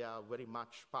understand that they are very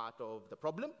much part of the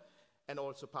problem and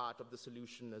also part of the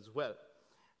solution as well.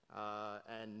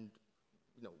 And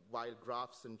while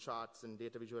graphs and charts and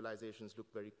data visualizations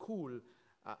look very cool,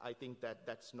 I think that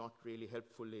that's not really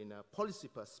helpful in a policy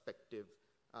perspective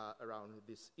around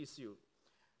this issue.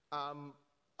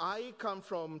 I come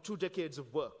from 2 decades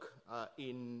of work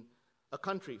in a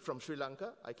country from Sri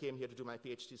Lanka. I came here to do my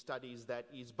PhD studies that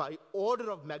is by order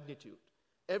of magnitude,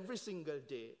 every single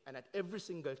day and at every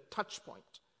single touch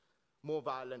point, more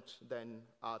violent than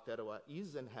Aotearoa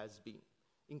is and has been,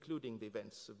 including the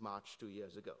events of March 2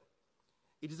 years ago.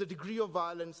 It is a degree of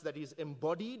violence that is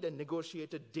embodied and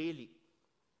negotiated daily.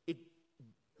 It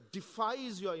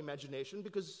defies your imagination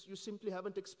because you simply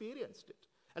haven't experienced it.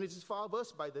 And it is far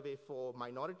worse, by the way, for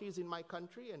minorities in my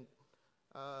country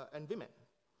and women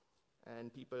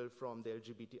and people from the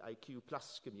LGBTIQ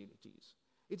plus communities.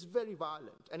 It's very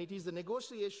violent, and it is the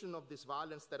negotiation of this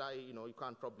violence that you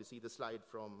can't probably see the slide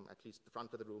from at least the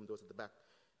front of the room, those at the back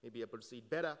may be able to see it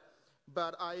better.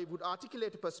 But I would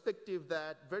articulate a perspective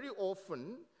that very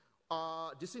often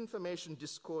disinformation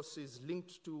discourse is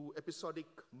linked to episodic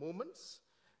moments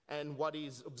and what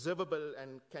is observable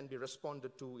and can be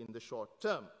responded to in the short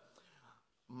term.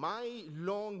 my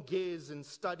long gaze and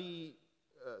study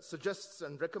suggests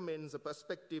and recommends a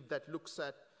perspective that looks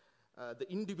at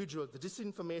the individual, the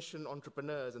disinformation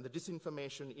entrepreneurs and the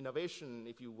disinformation innovation,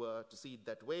 if you were to see it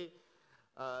that way,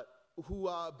 who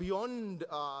are beyond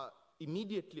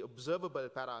immediately observable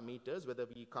parameters, whether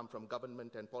we come from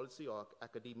government and policy or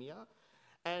academia,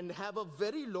 and have a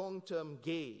very long-term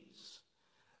gaze.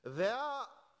 Their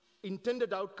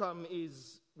intended outcome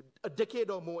is a decade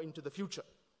or more into the future,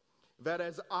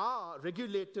 whereas our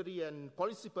regulatory and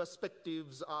policy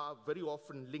perspectives are very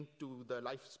often linked to the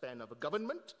lifespan of a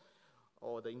government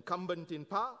or the incumbent in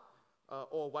power,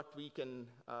 or what we can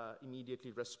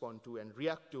immediately respond to and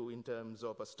react to in terms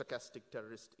of a stochastic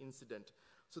terrorist incident.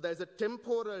 So there's a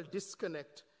temporal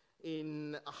disconnect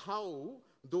in how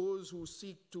those who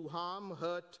seek to harm,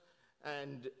 hurt,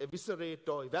 and eviscerate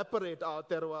or evaporate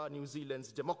Aotearoa, New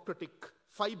Zealand's democratic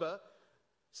fibre,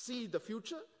 see the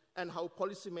future, and how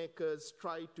policymakers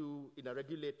try to, in a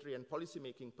regulatory and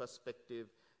policymaking perspective,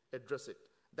 address it.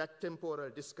 That temporal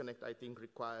disconnect, I think,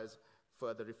 requires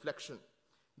further reflection.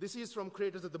 This is from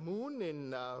Craters of the Moon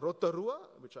in Rotorua,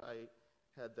 which I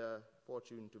had the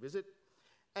fortune to visit.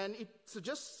 And it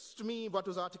suggests to me what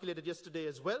was articulated yesterday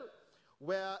as well,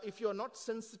 where if you're not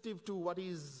sensitive to what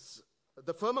is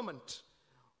the firmament,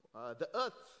 the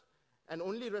earth, and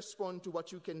only respond to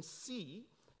what you can see,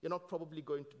 you're not probably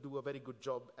going to do a very good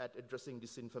job at addressing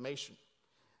disinformation.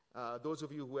 Those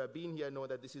of you who have been here know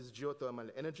that this is geothermal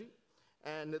energy.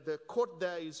 And the quote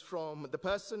there is from the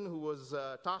person who was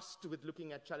tasked with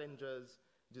looking at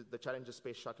the Challenger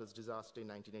space shuttle's disaster in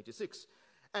 1986.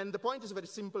 And the point is a very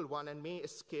simple one and may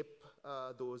escape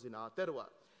those in Aotearoa.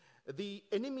 The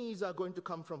enemies are going to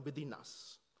come from within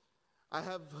us. I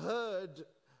have heard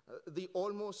the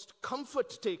almost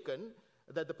comfort taken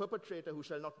that the perpetrator, who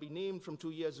shall not be named from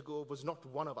 2 years ago, was not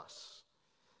one of us.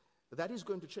 That is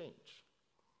going to change.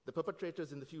 The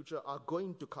perpetrators in the future are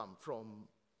going to come from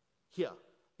here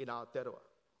in Aotearoa.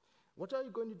 What are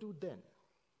you going to do then?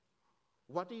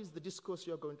 What is the discourse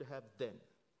you're going to have then?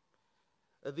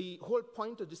 The whole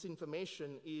point of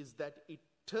disinformation is that it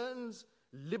turns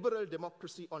liberal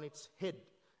democracy on its head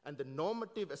and the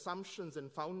normative assumptions and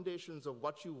foundations of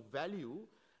what you value,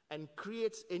 and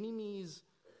creates enemies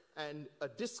and a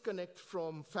disconnect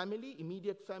from family,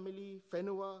 immediate family,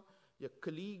 Whenua, your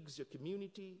colleagues, your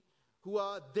community, who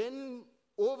are then,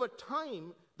 over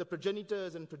time, the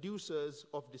progenitors and producers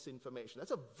of disinformation.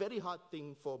 That's a very hard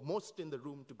thing for most in the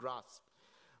room to grasp.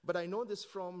 But I know this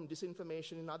from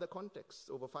disinformation in other contexts,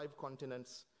 over 5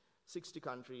 continents, 60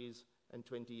 countries, and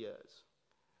 20 years.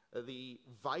 The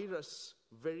virus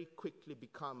very quickly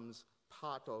becomes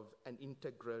part of and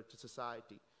integral to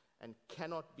society and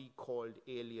cannot be called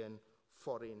alien,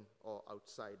 foreign, or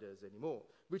outsiders anymore,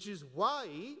 which is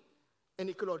why an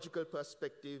ecological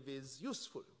perspective is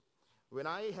useful. When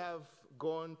I have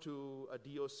gone to a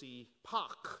DOC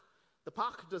park, the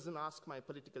park doesn't ask my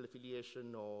political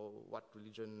affiliation or what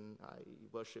religion I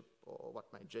worship or what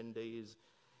my gender is.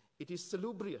 It is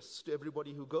salubrious to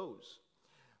everybody who goes.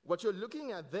 What you're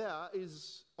looking at there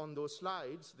is, on those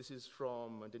slides, this is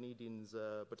from Dunedin's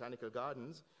Botanical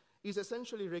Gardens, is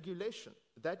essentially regulation.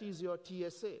 That is your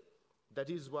TSA. That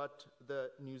is what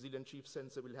the New Zealand chief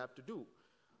censor will have to do.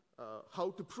 How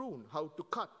to prune, how to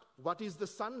cut, what is the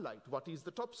sunlight, what is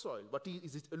the topsoil, what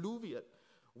is it alluvial,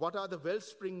 what are the well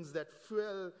springs that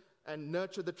fuel and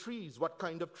nurture the trees, what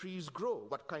kind of trees grow,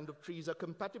 what kind of trees are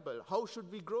compatible, how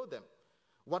should we grow them,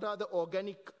 what are the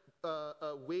organic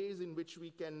ways in which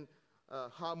we can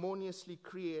harmoniously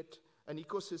create an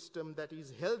ecosystem that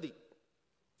is healthy.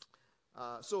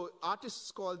 So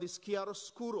artists call this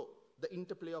chiaroscuro, the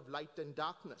interplay of light and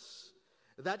darkness.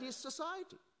 That is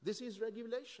society. This is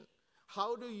regulation.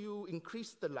 How do you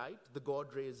increase the light, the God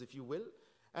rays, if you will,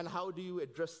 and how do you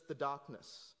address the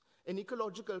darkness? An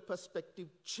ecological perspective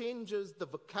changes the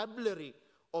vocabulary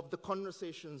of the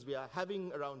conversations we are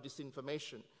having around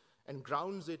disinformation and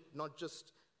grounds it not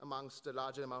just amongst a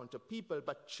larger amount of people,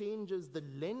 but changes the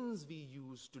lens we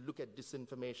use to look at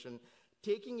disinformation,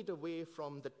 taking it away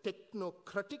from the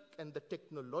technocratic and the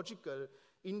technological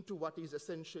into what is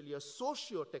essentially a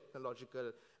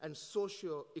socio-technological and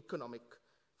socio-economic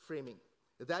framing.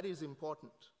 That is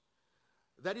important.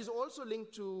 That is also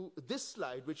linked to this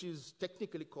slide, which is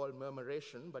technically called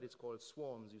murmuration, but it's called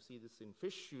swarms. You see this in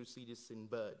fish, you see this in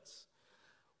birds.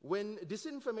 When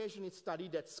disinformation is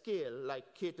studied at scale,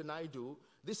 like Kate and I do,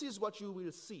 this is what you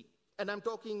will see. And I'm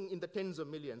talking in the tens of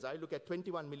millions. I look at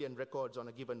 21 million records on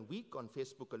a given week on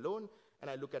Facebook alone, and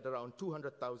I look at around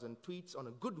 200,000 tweets on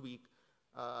a good week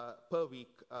per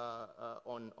week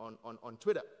on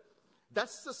Twitter.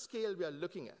 That's the scale we are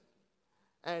looking at.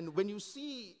 And when you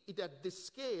see it at this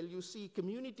scale, you see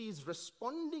communities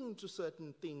responding to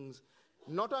certain things,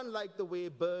 not unlike the way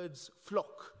birds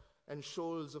flock and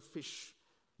shoals of fish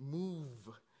move.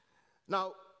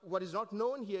 Now, what is not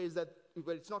known here is that,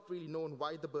 well, it's not really known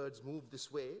why the birds move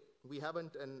this way. We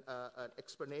haven't an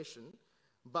explanation.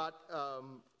 But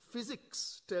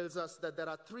physics tells us that there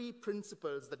are three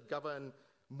principles that govern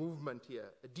movement here.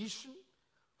 Adhesion,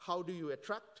 how do you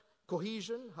attract?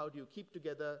 Cohesion, how do you keep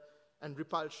together? And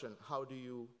repulsion, how do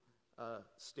you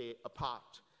stay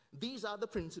apart? These are the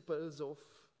principles of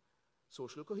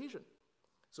social cohesion.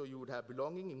 So you would have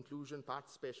belonging, inclusion,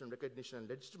 participation, recognition, and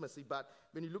legitimacy. But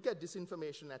when you look at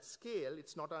disinformation at scale,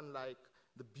 it's not unlike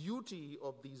the beauty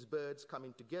of these birds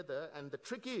coming together. And the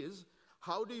trick is,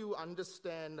 how do you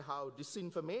understand how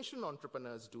disinformation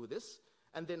entrepreneurs do this?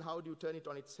 And then how do you turn it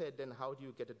on its head? And how do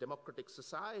you get a democratic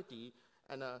society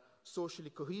and a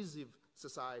socially cohesive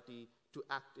society to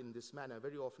act in this manner?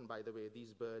 Very often, by the way,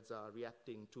 these birds are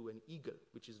reacting to an eagle,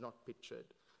 which is not pictured.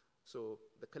 So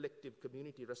the collective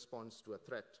community responds to a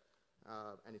threat,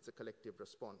 and it's a collective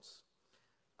response.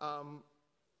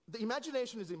 The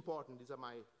imagination is important. These are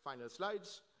my final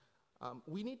slides.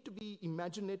 We need to be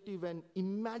imaginative and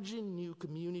imagine new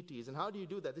communities. And how do you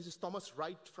do that? This is Thomas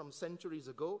Wright from centuries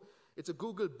ago. It's a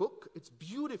Google book. It's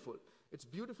beautiful. It's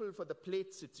beautiful for the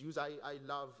plates it's used. I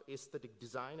love aesthetic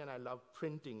design, and I love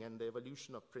printing and the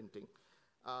evolution of printing.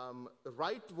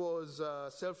 Wright was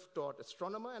a self-taught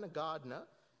astronomer and a gardener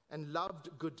and loved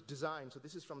good design. So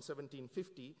this is from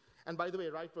 1750. And by the way,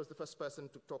 Wright was the first person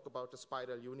to talk about a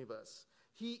spiral universe.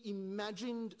 He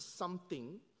imagined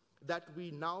something that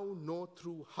we now know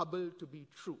through Hubble to be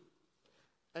true.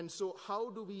 And so how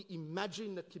do we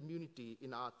imagine a community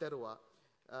in Aotearoa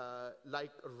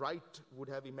like Wright would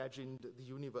have imagined the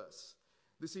universe?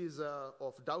 This is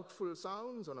of Doubtful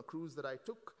Sounds on a cruise that I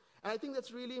took. And I think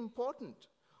that's really important.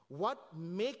 What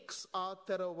makes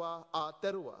Aotearoa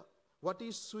Aotearoa? What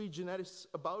is sui generis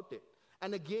about it?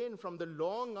 And again, from the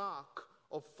long arc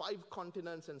of 5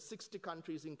 continents and 60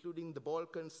 countries, including the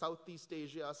Balkans, Southeast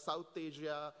Asia, South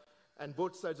Asia, and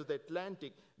both sides of the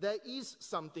Atlantic, there is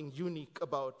something unique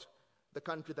about the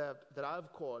country that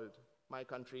I've called my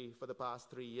country for the past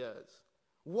 3 years.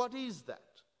 What is that?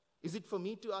 Is it for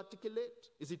me to articulate?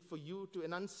 Is it for you to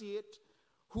enunciate?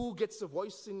 Who gets a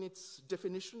voice in its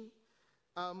definition?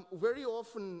 Very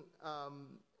often,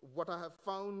 what I have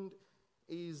found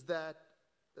is that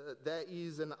there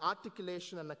is an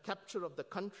articulation and a capture of the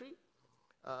country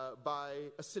by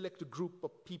a select group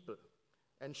of people.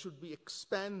 And should we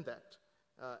expand that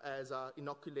as our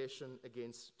inoculation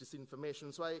against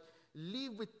disinformation? So I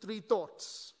leave with 3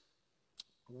 thoughts.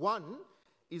 One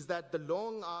is that the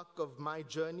long arc of my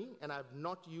journey, and I've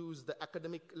not used the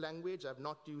academic language, I've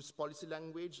not used policy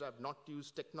language, I've not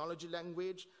used technology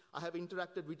language. I have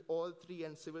interacted with all 3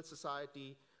 and civil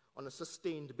society on a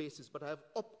sustained basis, but I have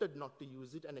opted not to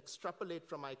use it and extrapolate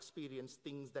from my experience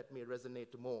things that may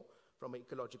resonate more from an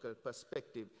ecological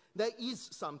perspective. There is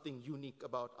something unique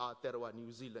about Aotearoa,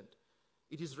 New Zealand.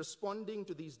 It is responding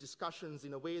to these discussions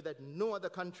in a way that no other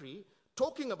country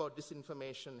talking about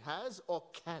disinformation has or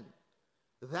can.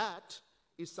 That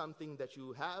is something that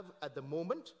you have at the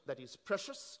moment that is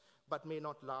precious but may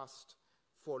not last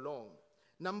for long.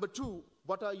 Number 2,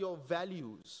 what are your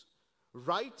values?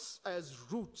 Rights as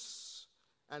roots,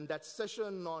 and that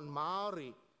session on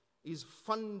Maori is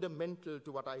fundamental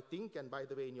to what I think, and by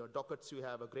the way, in your dockets you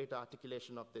have a great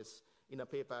articulation of this in a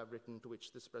paper I've written to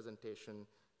which this presentation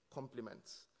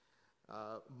complements.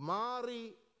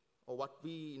 Maori, or what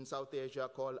we in South Asia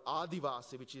call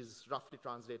Adivasi, which is roughly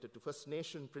translated to First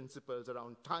Nation principles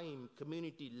around time,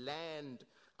 community, land,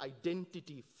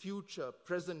 identity, future,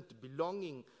 present,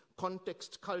 belonging,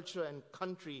 context, culture, and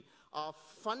country are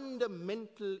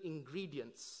fundamental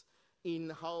ingredients in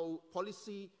how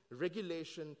policy,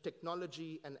 regulation,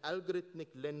 technology, and algorithmic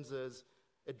lenses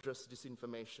address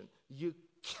disinformation. You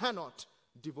cannot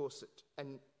divorce it.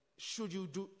 And should you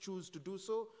choose to do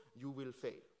so, you will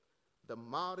fail. The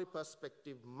Maori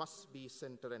perspective must be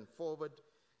center and forward.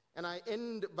 And I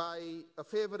end by a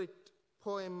favorite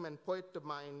poem and poet of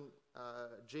mine,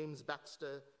 James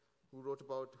Baxter, who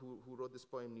wrote this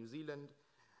poem, New Zealand.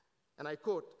 And I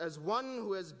quote, "As one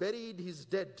who has buried his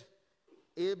dead,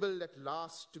 able at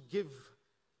last to give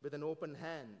with an open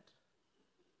hand."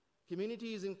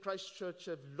 Communities in Christchurch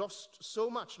have lost so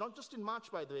much, not just in March,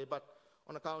 by the way, but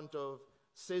on account of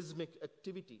seismic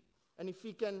activity. And if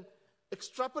we can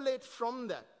extrapolate from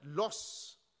that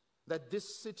loss that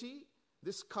this city,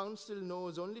 this council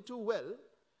knows only too well,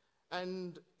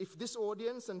 and if this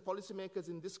audience and policymakers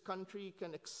in this country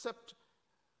can accept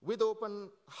with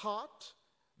open heart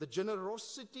the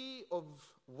generosity of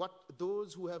what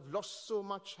those who have lost so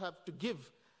much have to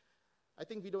give. I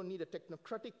think we don't need a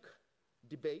technocratic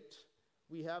debate.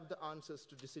 We have the answers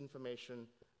to disinformation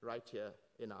right here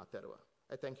in Aotearoa.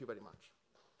 I thank you very much.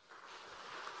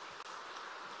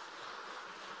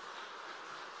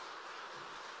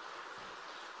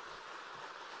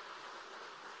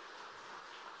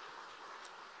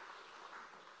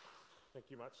 Thank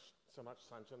you so much,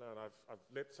 Sanjana, and I've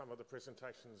let some of the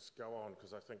presentations go on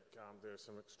because I think there are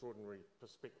some extraordinary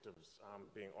perspectives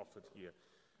being offered here.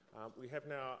 We have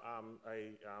now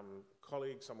a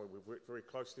colleague, someone we've worked very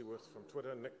closely with from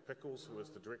Twitter, Nick Pickles, who is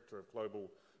the Director of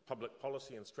Global Public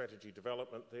Policy and Strategy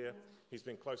Development there. He's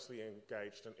been closely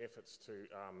engaged in efforts to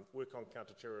work on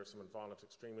counter-terrorism and violent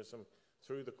extremism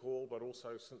through the call, but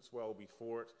also since well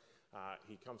before it.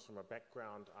 He comes from a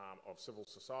background of civil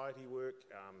society work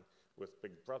with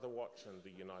Big Brother Watch in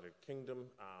the United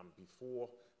Kingdom before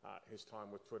his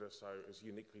time with Twitter, so is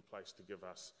uniquely placed to give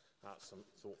us some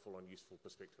thoughtful and useful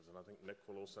perspectives. And I think Nick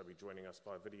will also be joining us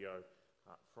by video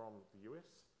from the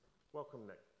US. Welcome,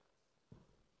 Nick.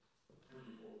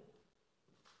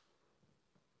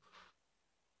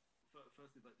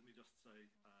 Firstly, let me just say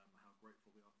how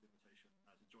grateful we are for the invitation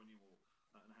to join you all,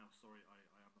 and how sorry I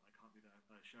am that I can't be there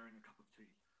sharing a cup of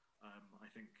tea. I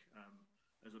think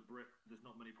as a Brit, there's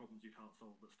not many problems you can't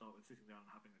solve that start with sitting down and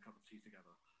having a cup of tea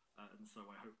together. And so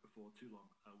I hope before too long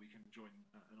we can join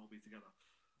and all be together.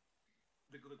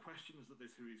 The questions that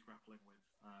this WHOI is grappling with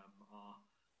are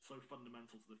so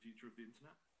fundamental to the future of the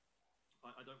internet.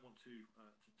 I don't want to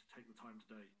take the time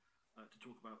today to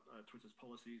talk about Twitter's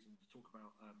policies and to talk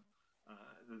about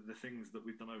the things that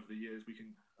we've done over the years. We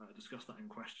can discuss that in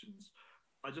questions.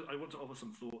 I want to offer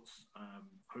some thoughts,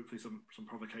 hopefully some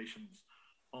provocations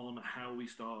on how we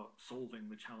start solving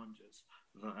the challenges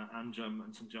that Anjum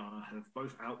and Sanjana have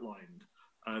both outlined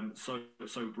so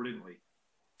brilliantly.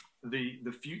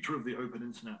 The future of the open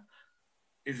internet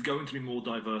is going to be more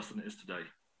diverse than it is today.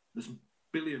 There's a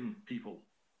billion people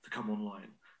to come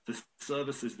online. The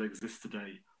services that exist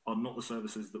today are not the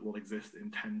services that will exist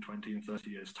in 10, 20, and 30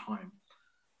 years' time.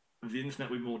 The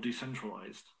internet will be more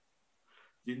decentralized.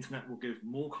 The internet will give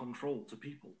more control to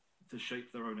people to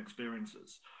shape their own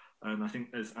experiences. And I think,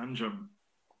 as Anjum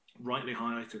rightly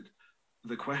highlighted,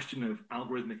 the question of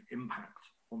algorithmic impact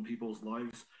on people's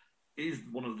lives is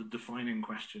one of the defining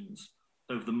questions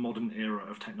of the modern era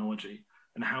of technology,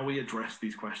 and how we address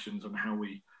these questions and how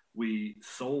we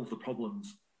solve the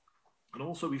problems, and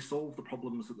also we solve the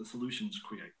problems that the solutions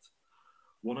create.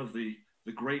 One of the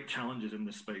great challenges in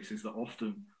this space is that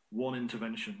often one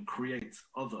intervention creates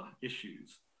other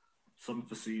issues, some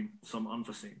foreseen, some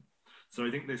unforeseen. So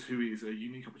I think this WHOI is a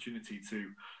unique opportunity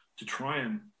to try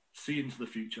and see into the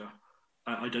future,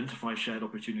 identify shared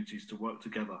opportunities to work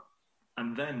together,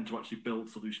 and then to actually build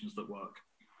solutions that work.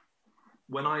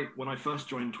 When I first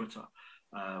joined Twitter,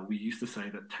 we used to say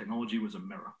that technology was a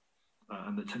mirror,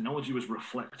 and that technology was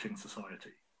reflecting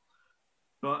society.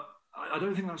 But I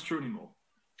don't think that's true anymore.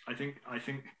 I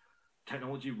think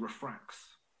technology refracts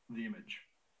the image.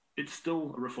 It's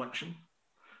still a reflection,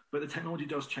 but the technology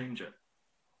does change it.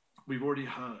 We've already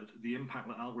heard the impact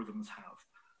that algorithms have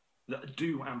that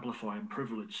do amplify and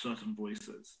privilege certain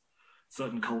voices,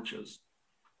 certain cultures,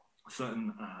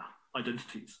 certain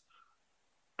identities,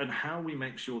 and how we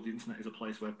make sure the internet is a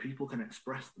place where people can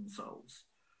express themselves.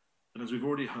 And as we've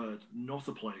already heard, not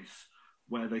a place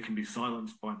where they can be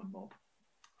silenced by the mob.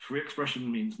 Free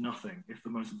expression means nothing if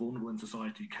the most vulnerable in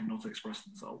society cannot express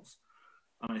themselves.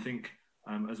 And I think,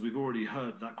 as we've already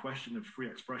heard, that question of free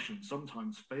expression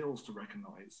sometimes fails to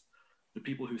recognize the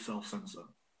people who self-censor,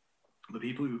 the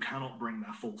people who cannot bring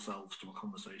their full selves to a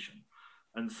conversation.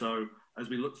 And so, as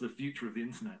we look to the future of the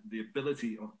internet, the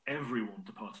ability of everyone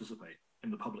to participate in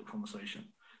the public conversation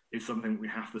is something we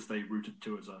have to stay rooted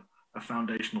to as a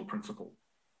foundational principle.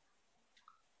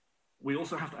 We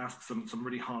also have to ask some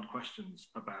really hard questions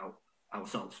about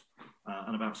ourselves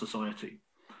and about society.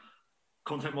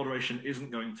 Content moderation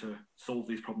isn't going to solve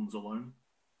these problems alone.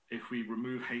 If we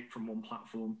remove hate from one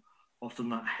platform, often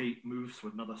that hate moves to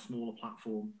another smaller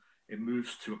platform, it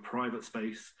moves to a private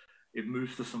space, it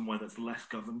moves to somewhere that's less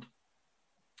governed.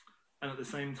 And at the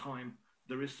same time,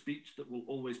 there is speech that will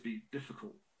always be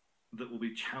difficult, that will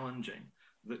be challenging,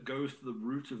 that goes to the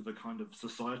root of the kind of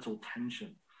societal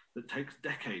tension that takes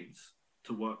decades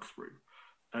to work through.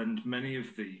 And many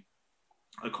of the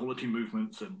equality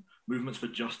movements and movements for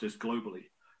justice globally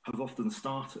have often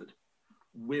started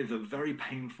with a very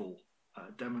painful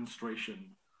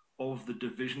demonstration of the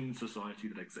division in society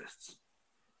that exists.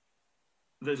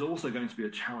 There's also going to be a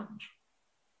challenge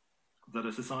that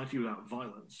a society without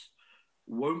violence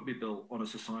won't be built on a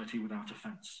society without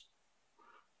offence,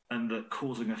 and that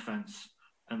causing offence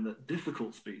and that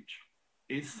difficult speech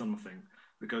is something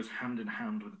that goes hand in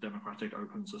hand with a democratic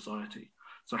open society.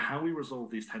 So how we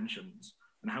resolve these tensions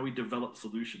and how we develop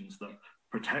solutions that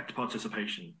protect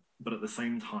participation, but at the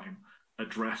same time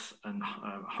address and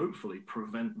hopefully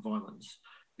prevent violence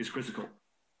is critical.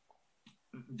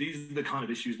 These are the kind of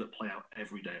issues that play out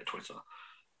every day at Twitter.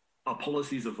 Our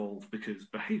policies evolve because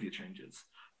behavior changes.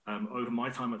 Over my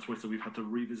time at Twitter, we've had to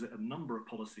revisit a number of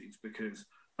policies because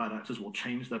bad actors will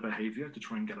change their behavior to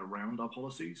try and get around our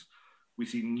policies. We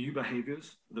see new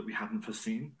behaviors that we hadn't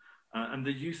foreseen, and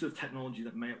the use of technology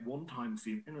that may at one time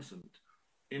seem innocent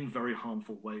in very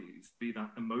harmful ways, be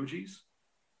that emojis,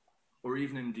 or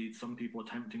even indeed some people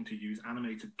attempting to use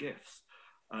animated GIFs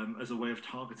as a way of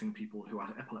targeting people who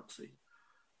have epilepsy.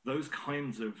 Those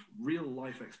kinds of real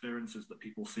life experiences that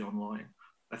people see online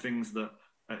are things that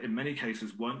in many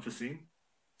cases weren't foreseen,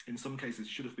 in some cases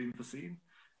should have been foreseen,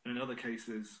 and in other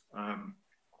cases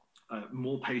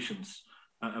more patience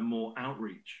and more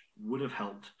outreach would have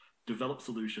helped develop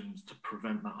solutions to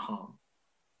prevent that harm.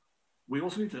 We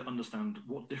also need to understand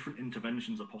what different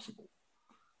interventions are possible.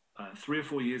 3 or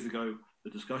 4 years ago, the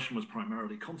discussion was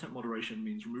primarily content moderation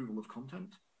means removal of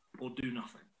content or do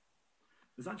nothing.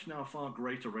 There's actually now a far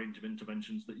greater range of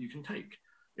interventions that you can take.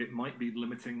 It might be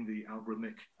limiting the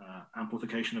algorithmic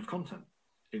amplification of content.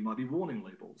 It might be warning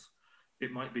labels.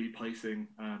 It might be placing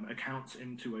accounts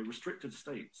into a restricted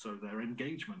state so their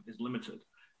engagement is limited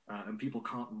and people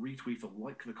can't retweet or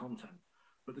like the content,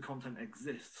 but the content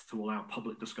exists to allow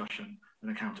public discussion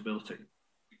and accountability.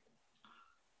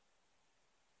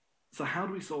 So how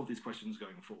do we solve these questions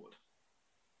going forward?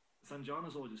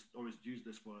 Sanjana's always used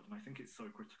this word, and I think it's so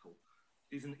critical,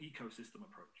 is an ecosystem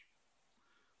approach.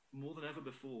 More than ever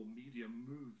before, media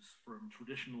moves from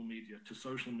traditional media to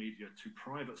social media to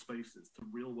private spaces to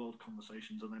real world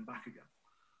conversations and then back again.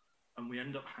 And we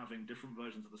end up having different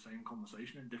versions of the same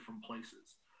conversation in different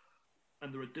places.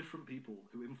 And there are different people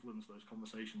who influence those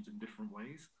conversations in different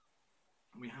ways,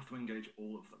 and we have to engage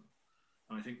all of them.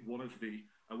 And I think one of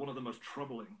the most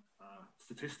troubling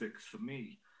statistics for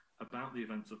me about the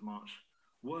events of March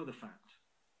were the fact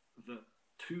that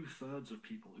 2/3 of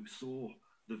people who saw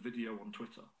the video on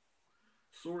Twitter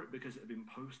saw it because it had been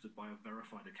posted by a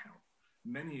verified account,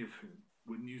 many of whom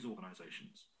were news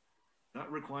organizations.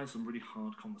 That requires some really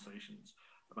hard conversations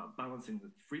about balancing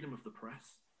the freedom of the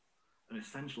press, an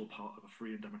essential part of a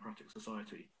free and democratic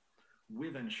society,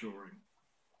 with ensuring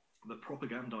that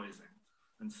propagandizing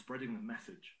and spreading the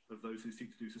message of those who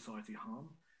seek to do society harm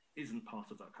isn't part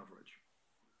of that coverage.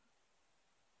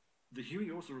 The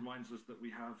Huey also reminds us that we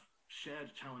have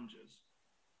shared challenges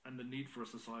and the need for a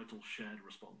societal shared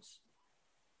response.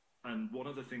 And one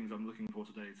of the things I'm looking for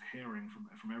today is hearing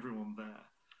from everyone there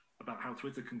about how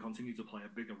Twitter can continue to play a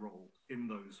bigger role in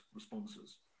those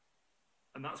responses.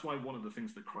 And that's why one of the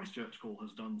things that Christchurch Call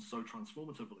has done so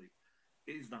transformatively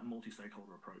is that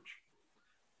multi-stakeholder approach.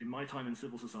 In my time in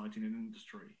civil society and in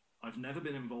industry, I've never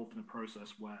been involved in a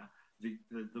process where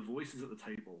the voices at the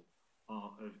table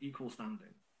are of equal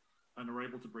standing and are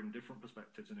able to bring different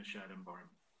perspectives in a shared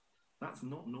environment. That's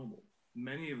not normal.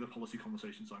 Many of the policy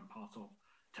conversations I'm part of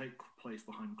take place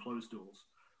behind closed doors,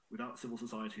 without civil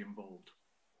society involved,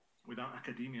 without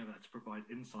academia there to provide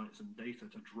insights and data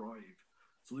to drive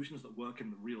solutions that work in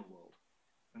the real world.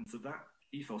 And so that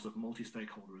ethos of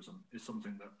multi-stakeholderism is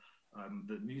something that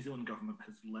the New Zealand government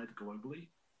has led globally,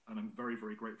 and I'm very,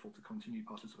 very grateful to continue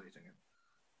participating in.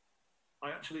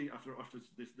 I actually, after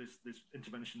this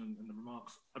intervention and the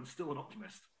remarks, I'm still an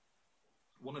optimist.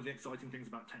 One of the exciting things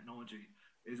about technology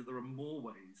is that there are more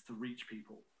ways to reach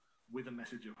people with a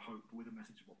message of hope, with a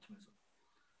message of optimism.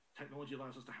 Technology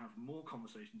allows us to have more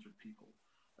conversations with people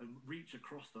and reach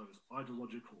across those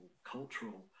ideological,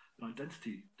 cultural, and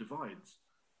identity divides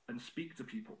and speak to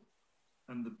people.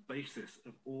 And the basis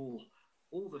of all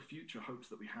the future hopes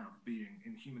that we have being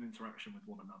in human interaction with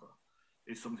one another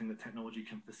is something that technology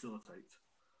can facilitate.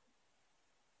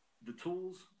 The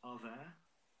tools are there,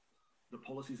 the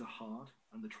policies are hard,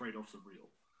 and the trade-offs are real.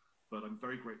 But I'm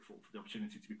very grateful for the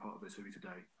opportunity to be part of this Hui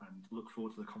today and look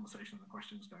forward to the conversation and the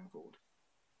questions going forward.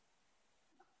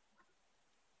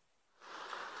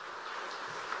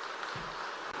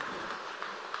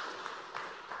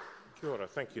 Kia ora.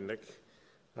 Thank you, Nick.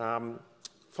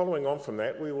 Following on from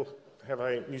that, we will have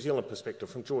a New Zealand perspective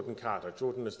from Jordan Carter.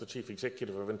 Jordan is the Chief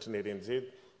Executive of Internet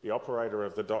NZ, the operator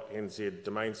of the .nz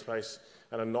domain space,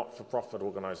 and a not-for-profit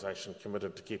organisation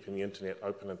committed to keeping the internet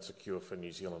open and secure for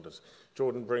New Zealanders.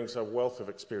 Jordan brings a wealth of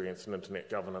experience in internet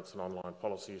governance and online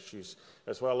policy issues,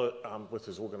 as well as with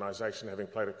his organisation having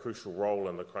played a crucial role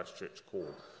in the Christchurch Call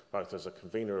both as a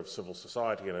convener of civil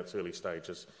society in its early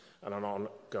stages and on an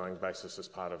ongoing basis as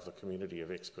part of the community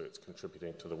of experts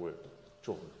contributing to the work.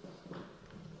 Jordan.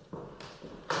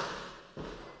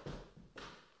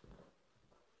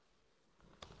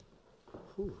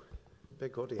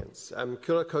 Big audience.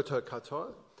 Kia ora koutou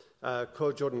katoa,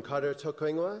 ko Jordan Carter tōku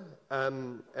ingoa,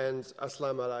 and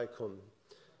assalamu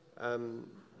alaikum.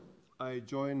 I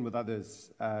join with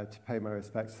others to pay my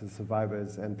respects to the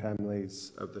survivors and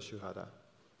families of the Shuhada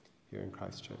here in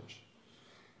Christchurch.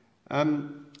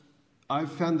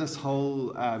 I've found this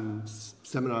whole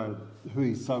seminar,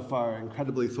 Hui, so far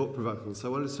incredibly thought-provoking. So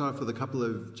I want to start off with a couple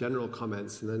of general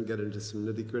comments and then get into some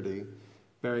nitty-gritty,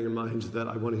 bearing in mind that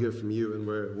I want to hear from you, and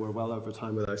we're well over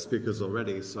time with our speakers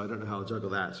already, so I don't know how I'll juggle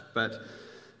that. But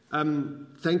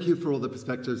thank you for all the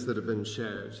perspectives that have been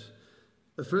shared.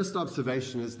 The first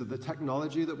observation is that the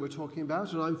technology that we're talking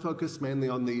about, and I'm focused mainly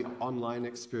on the online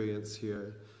experience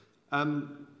here,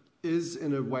 is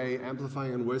in a way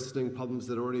amplifying and worsening problems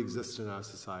that already exist in our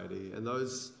society. And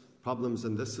those problems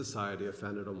in this society are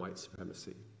founded on white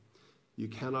supremacy. You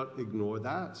cannot ignore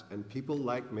that, and people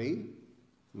like me,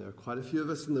 and there are quite a few of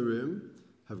us in the room,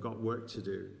 have got work to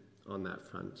do on that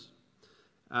front.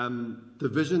 The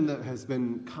vision that has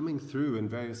been coming through in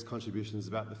various contributions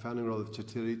about the founding role of Te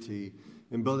Tiriti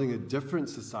in building a different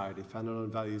society founded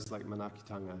on values like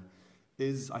manakitanga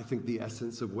is, I think, the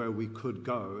essence of where we could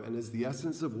go, and is the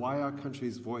essence of why our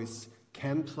country's voice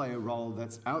can play a role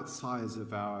that's outside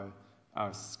of our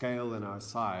scale and our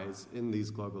size in these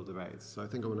global debates. So I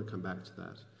think I want to come back to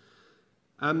that.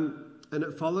 And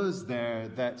it follows there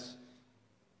that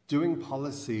doing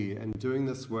policy and doing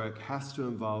this work has to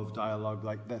involve dialogue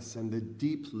like this and the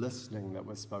deep listening that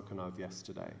was spoken of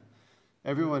yesterday.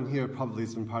 Everyone here probably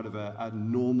has been part of a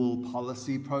normal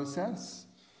policy process.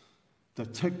 The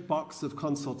tick box of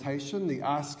consultation, the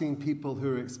asking people who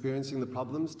are experiencing the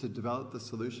problems to develop the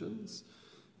solutions.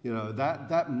 You know,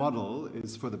 that model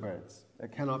is for the birds.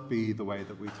 It cannot be the way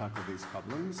that we tackle these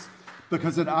problems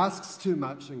because it asks too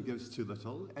much and gives too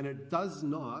little, and it does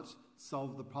not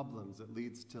solve the problems. It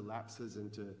leads to lapses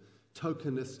into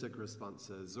tokenistic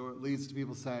responses, or it leads to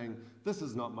people saying, this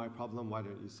is not my problem, why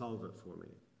don't you solve it for me?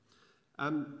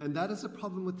 And that is a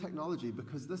problem with technology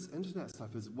because this internet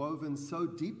stuff is woven so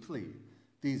deeply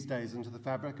these days into the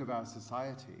fabric of our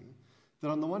society that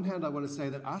on the one hand I want to say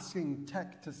that asking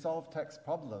tech to solve tech's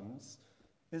problems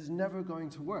is never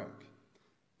going to work.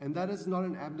 And that is not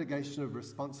an abnegation of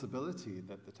responsibility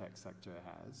that the tech sector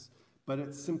has, but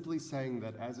it's simply saying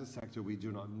that as a sector we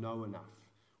do not know enough.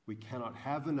 We cannot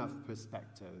have enough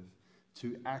perspective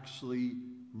to actually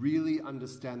really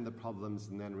understand the problems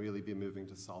and then really be moving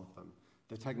to solve them.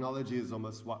 The technology is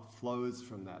almost what flows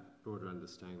from that broader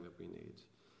understanding that we need.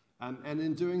 And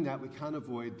in doing that, we can't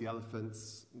avoid the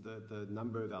elephants, the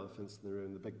number of elephants in the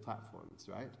room, the big platforms,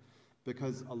 right?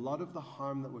 Because a lot of the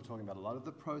harm that we're talking about, a lot of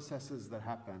the processes that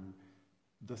happen,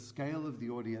 the scale of the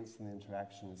audience and the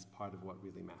interaction is part of what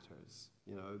really matters.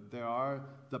 You know, there are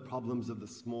the problems of the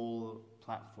small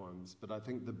platforms, but I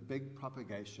think the big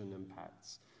propagation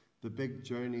impacts, the big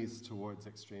journeys towards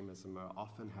extremism are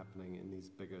often happening in these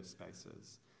bigger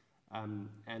spaces.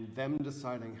 And them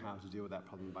deciding how to deal with that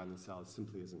problem by themselves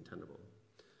simply isn't tenable.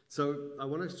 So I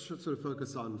want to sort of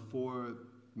focus on 4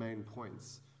 main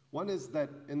points. One is that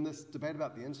in this debate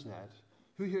about the internet,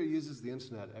 who here uses the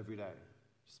internet every day?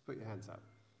 Just put your hands up.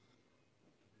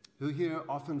 Who here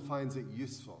often finds it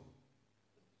useful?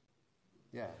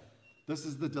 Yeah. This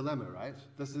is the dilemma, right?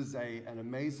 This is an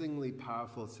amazingly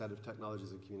powerful set of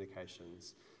technologies and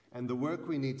communications. And the work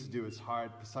we need to do is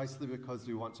hard precisely because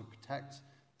we want to protect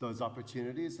those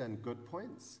opportunities and good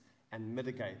points and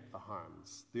mitigate the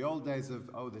harms. The old days of,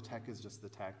 oh, the tech is just the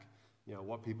tech, you know,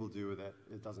 what people do with it,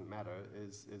 it doesn't matter,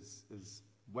 is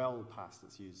well past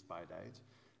its use by date.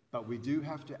 But we do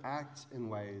have to act in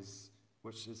ways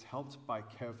which is helped by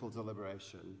careful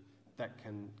deliberation that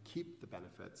can keep the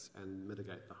benefits and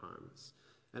mitigate the harms.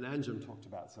 And Anjum talked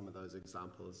about some of those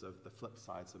examples of the flip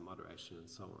sides of moderation and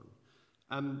so on.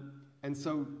 And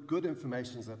so good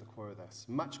information is at the core of this.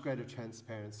 Much greater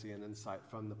transparency and insight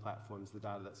from the platforms, the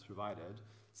data that's provided,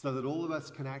 so that all of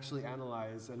us can actually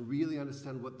analyze and really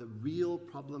understand what the real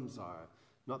problems are,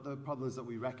 not the problems that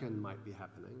we reckon might be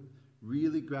happening,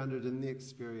 really grounded in the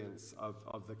experience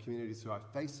of the communities who are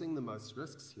facing the most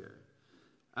risks here.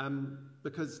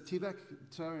 Because TVEC,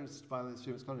 terrorist violence,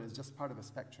 extremist content, is just part of a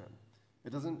spectrum.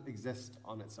 It doesn't exist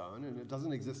on its own, and it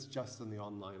doesn't exist just in the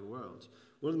online world.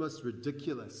 One of the most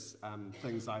ridiculous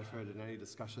things I've heard in any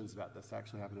discussions about this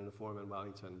actually happened in a forum in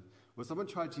Wellington, where someone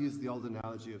tried to use the old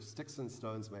analogy of sticks and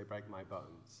stones may break my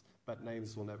bones, but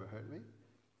names will never hurt me,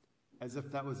 as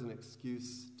if that was an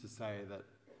excuse to say that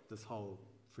this whole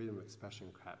freedom of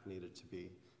expression crap needed to be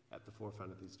at the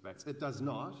forefront of these debates. It does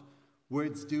not.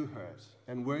 Words do hurt,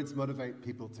 and words motivate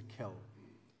people to kill.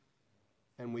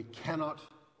 And we cannot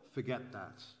forget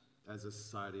that as a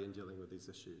society in dealing with these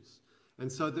issues.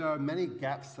 And so there are many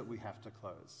gaps that we have to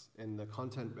close in the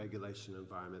content regulation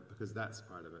environment, because that's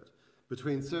part of it.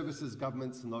 Between services,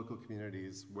 governments, and local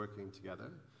communities working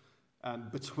together,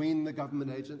 between the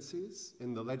government agencies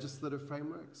in the legislative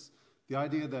frameworks, the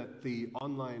idea that the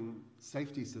online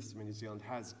safety system in New Zealand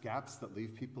has gaps that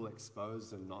leave people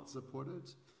exposed and not supported,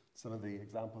 some of the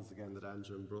examples again that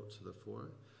Andrew brought to the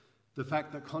fore. The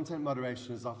fact that content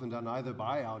moderation is often done either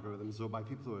by algorithms or by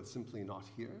people who are simply not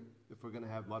here. If we're going to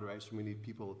have moderation, we need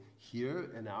people here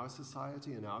in our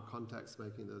society, in our context,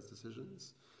 making those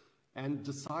decisions. And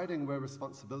deciding where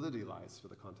responsibility lies for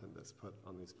the content that's put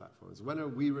on these platforms. When are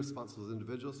we responsible as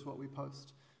individuals for what we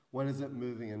post? When is it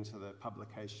moving into the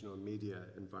publication or media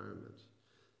environment?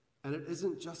 And it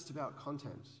isn't just about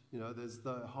content. You know, there's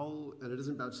the whole, and it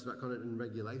isn't just about content and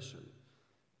regulation.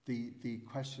 The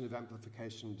question of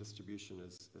amplification and distribution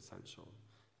is essential.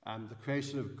 The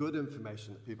creation of good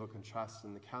information that people can trust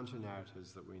and the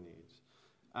counter-narratives that we need.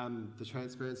 The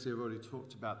transparency I've already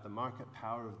talked about, the market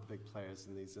power of the big players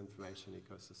in these information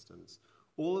ecosystems.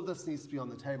 All of this needs to be on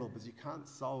the table, because you can't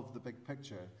solve the big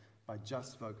picture by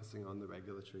just focusing on the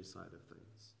regulatory side of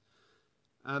things.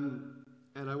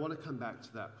 And I want to come back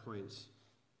to that point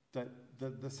that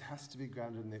this has to be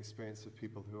grounded in the experience of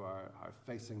people who are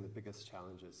facing the biggest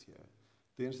challenges here.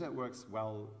 The internet works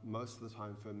well most of the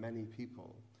time for many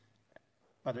people,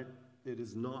 but it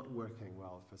is not working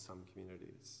well for some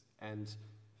communities. And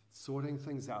sorting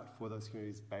things out for those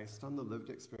communities based on the lived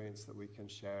experience that we can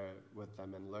share with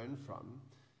them and learn from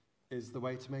is the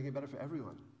way to make it better for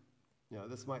everyone. You know,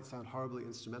 this might sound horribly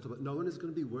instrumental, but no one is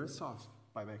going to be worse off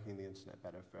by making the internet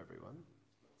better for everyone.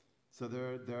 So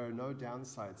there are no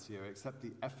downsides here except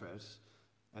the effort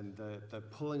and the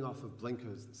pulling off of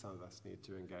blinkers that some of us need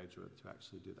to engage with to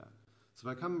actually do that. So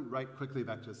if I come right quickly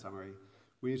back to a summary,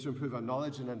 we need to improve our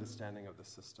knowledge and understanding of the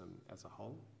system as a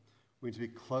whole. We need to be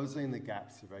closing the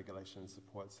gaps of regulation and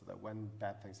support so that when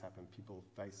bad things happen, people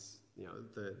face, you know,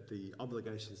 the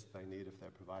obligations that they need if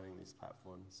they're providing these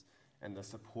platforms and the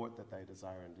support that they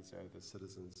desire and deserve as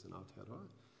citizens in Aotearoa.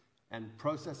 And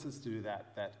processes to do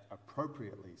that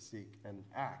appropriately seek and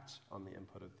act on the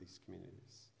input of these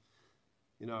communities.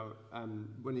 You know,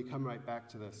 when you come right back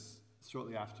to this,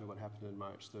 shortly after what happened in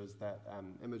March, there's that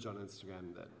image on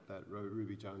Instagram that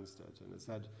Ruby Jones did, and it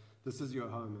said, "This is your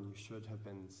home and you should have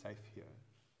been safe here."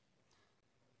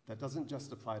 That doesn't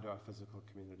just apply to our physical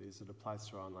communities, it applies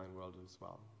to our online world as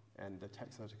well. And the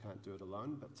tech sector can't do it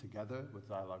alone, but together with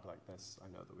dialogue like this, I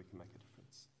know that we can make a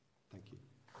difference. Thank you.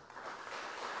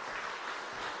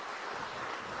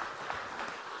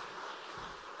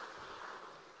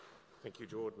 Thank you,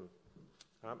 Jordan.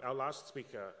 Our last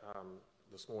speaker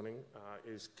this morning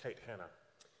is Kate Hanna.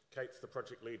 Kate's the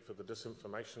project lead for the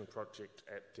Disinformation Project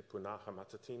at Te Punaha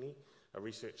Matatini, a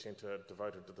research centre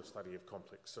devoted to the study of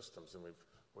complex systems, and we've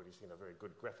already seen a very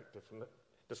good graphic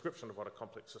description of what a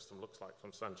complex system looks like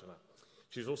from Sanjana.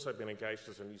 She's also been engaged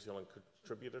as a New Zealand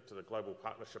contributor to the Global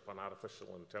Partnership on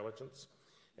Artificial Intelligence,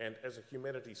 and as a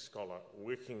humanities scholar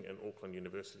working in Auckland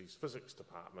University's physics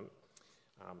department.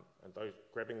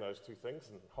 Grabbing those two things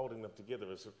and holding them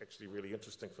together is actually really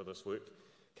interesting for this work.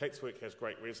 Kate's work has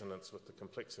great resonance with the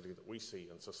complexity that we see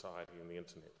in society and the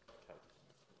internet. Kate.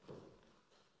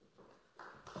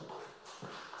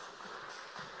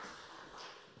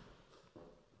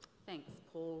 Thanks,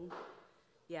 Paul.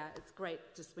 Yeah, it's great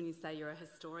just when you say you're a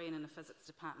historian in a physics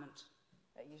department.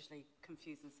 It usually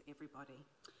confuses everybody.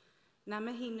 Ngā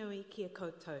mihi nui kia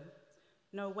koutou.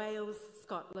 No Wales,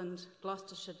 Scotland,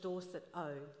 Gloucestershire, Dorset,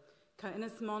 O. Ko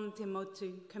Innismon te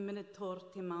motu, ko Minotaur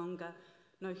te maunga,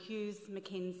 no Hughes,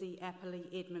 Mackenzie, Appley,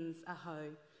 Edmonds,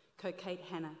 aho. Ko Kate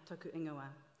Hanna, toku ingoa.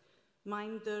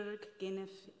 Mein Durg genif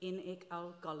in ek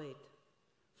al goled.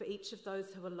 For each of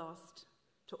those who are lost,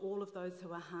 to all of those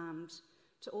who are harmed,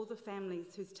 to all the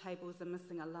families whose tables are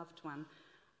missing a loved one,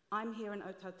 I'm here in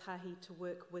Otautahi to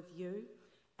work with you,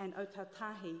 and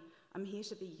Otautahi, I'm here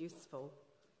to be useful.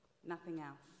 Nothing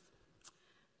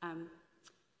else.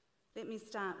 Let me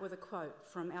start with a quote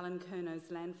from Alan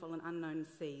Kernow's Landfall in Unknown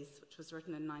Seas, which was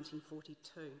written in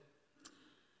 1942.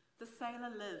 The sailor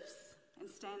lives and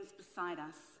stands beside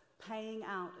us, paying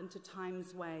out into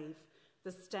time's wave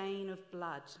the stain of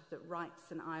blood that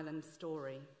writes an island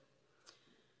story.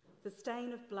 The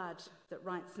stain of blood that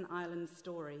writes an island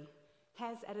story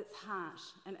has at its heart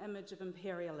an image of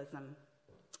imperialism.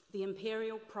 The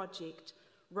imperial project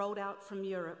rolled out from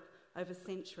Europe over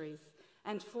centuries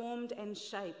and formed and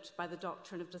shaped by the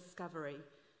doctrine of discovery,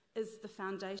 is the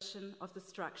foundation of the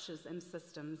structures and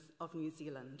systems of New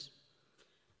Zealand.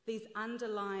 These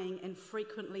underlying and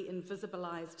frequently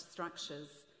invisibilised structures,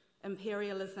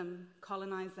 imperialism,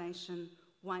 colonisation,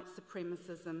 white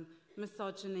supremacism,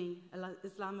 misogyny,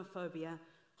 Islamophobia,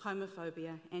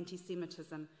 homophobia,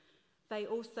 anti-Semitism, they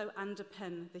also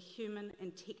underpin the human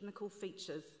and technical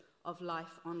features of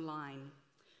life online.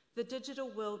 The digital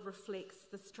world reflects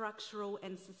the structural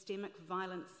and systemic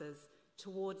violences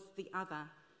towards the other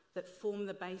that form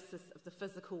the basis of the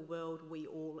physical world we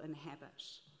all inhabit.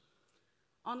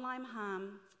 Online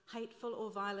harm, hateful or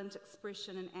violent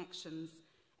expression and actions,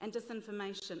 and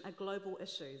disinformation are global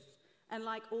issues, and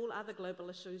like all other global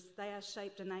issues, they are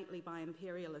shaped innately by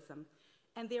imperialism,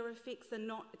 and their effects are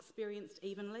not experienced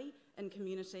evenly in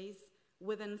communities,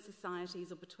 within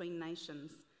societies, or between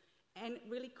nations. And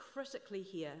really critically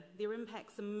here, their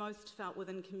impacts are most felt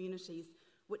within communities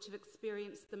which have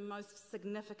experienced the most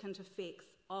significant effects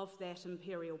of that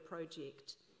imperial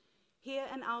project. Here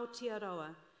in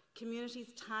Aotearoa,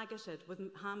 communities targeted with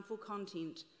harmful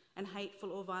content and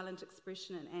hateful or violent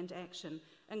expression and action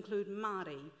include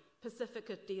Māori,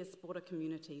 Pacifica diaspora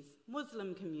communities,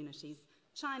 Muslim communities,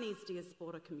 Chinese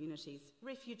diaspora communities,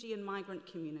 refugee and migrant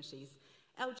communities,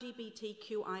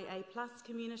 LGBTQIA+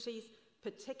 communities,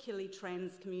 particularly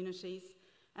trans communities,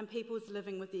 and peoples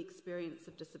living with the experience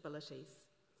of disabilities.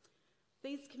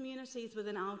 These communities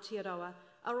within Aotearoa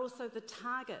are also the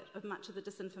target of much of the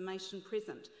disinformation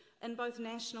present in both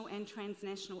national and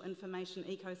transnational information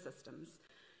ecosystems.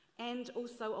 And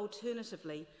also,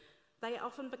 alternatively, they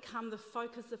often become the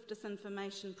focus of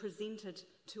disinformation presented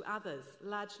to others,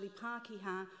 largely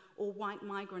Pākehā or white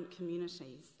migrant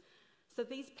communities. So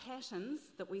these patterns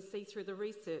that we see through the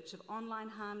research of online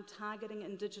harm targeting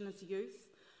Indigenous youth,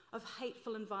 of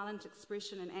hateful and violent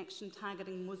expression and action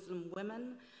targeting Muslim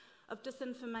women, of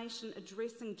disinformation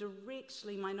addressing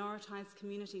directly minoritised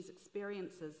communities'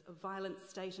 experiences of violent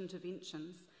state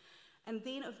interventions, and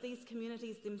then of these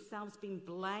communities themselves being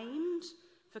blamed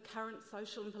for current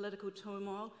social and political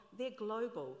turmoil, they're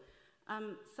global.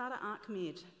 Sara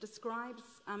Ahmed describes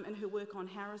in her work on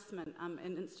harassment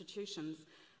in institutions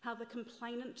how the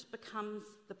complainant becomes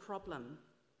the problem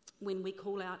when we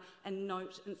call out and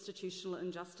note institutional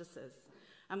injustices.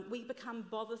 We become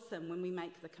bothersome when we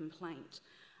make the complaint.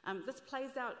 This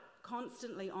plays out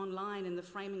constantly online in the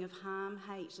framing of harm,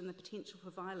 hate, and the potential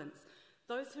for violence.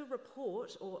 Those who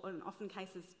report, or in often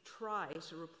cases try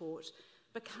to report,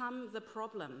 become the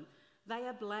problem. They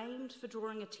are blamed for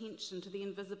drawing attention to the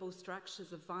invisible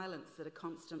structures of violence that are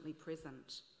constantly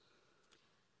present.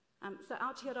 So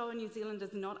Aotearoa New Zealand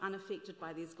is not unaffected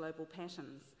by these global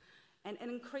patterns. And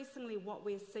increasingly what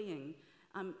we're seeing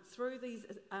through these,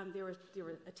 there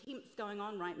are attempts going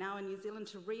on right now in New Zealand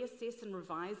to reassess and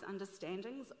revise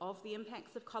understandings of the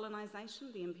impacts of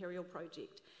colonisation, the imperial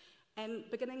project, and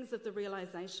beginnings of the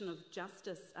realisation of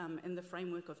justice in the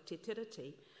framework of te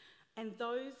tiriti. And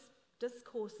those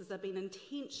discourses are being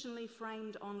intentionally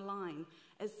framed online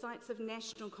as sites of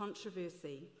national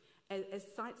controversy, as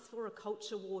sites for a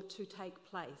culture war to take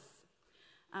place.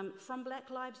 From Black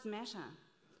Lives Matter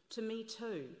to Me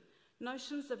Too,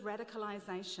 notions of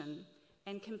radicalisation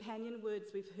and companion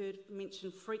words we've heard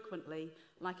mentioned frequently,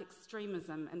 like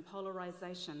extremism and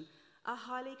polarisation, are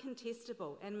highly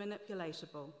contestable and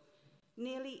manipulatable.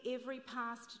 Nearly every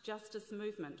past justice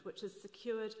movement which has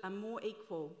secured a more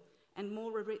equal and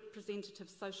more representative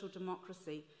social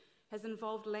democracy has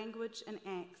involved language and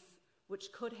acts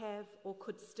which could have or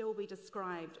could still be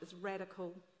described as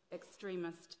radical,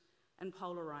 extremist, and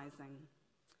polarising.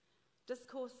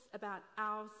 Discourse about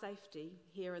our safety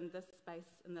here in this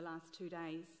space in the last 2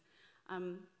 days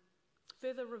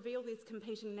further reveal these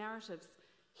competing narratives.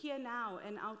 Here now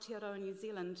in Aotearoa, New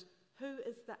Zealand, who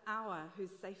is the our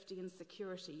whose safety and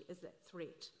security is at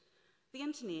threat? The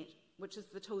internet, which is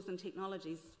the tools and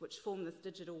technologies which form this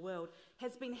digital world,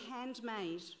 has been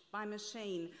handmade by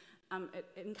machine. It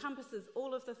encompasses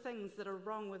all of the things that are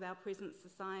wrong with our present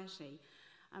society.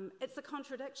 It's a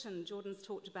contradiction. Jordan's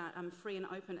talked about free and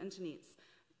open internets.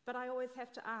 But I always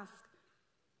have to ask,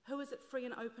 who is it free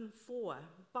and open for?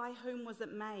 By whom was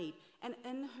it made? And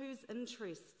in whose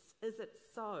interests is it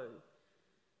so?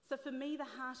 So for me, the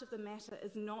heart of the matter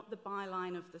is not the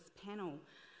byline of this panel.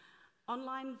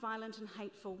 Online violent and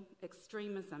hateful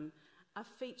extremism are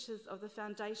features of the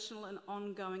foundational and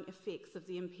ongoing effects of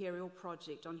the imperial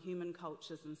project on human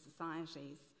cultures and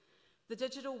societies. The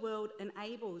digital world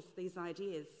enables these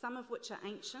ideas, some of which are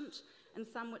ancient and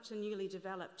some which are newly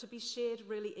developed, to be shared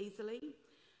really easily.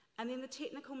 And then the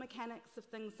technical mechanics of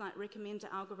things like recommender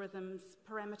algorithms,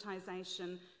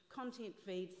 parameterization, content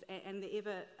feeds and the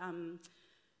ever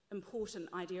important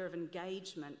idea of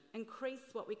engagement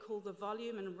increase what we call the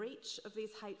volume and reach of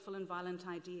these hateful and violent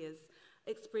ideas,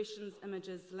 expressions,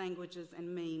 images, languages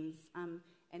and memes.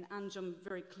 And Anjum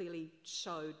very clearly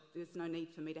showed, there's no need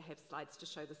for me to have slides to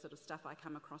show the sort of stuff I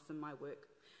come across in my work,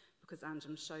 because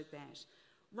Anjum showed that.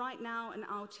 Right now in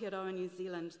Aotearoa, New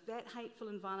Zealand, that hateful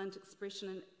and violent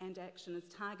expression and action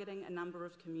is targeting a number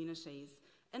of communities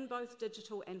in both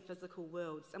digital and physical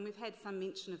worlds, and we've had some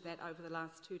mention of that over the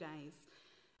last 2 days.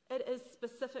 It is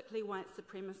specifically white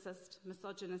supremacist,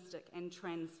 misogynistic and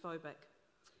transphobic.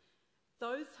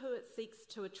 Those who it seeks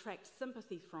to attract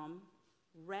sympathy from,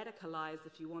 radicalise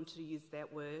if you want to use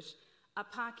that word, are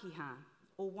Pākehā,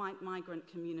 or white migrant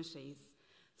communities,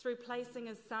 through placing,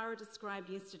 as Sarah described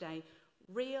yesterday,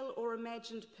 real or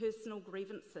imagined personal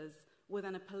grievances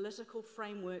within a political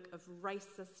framework of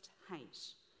racist hate.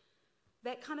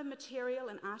 That kind of material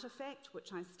and artefact,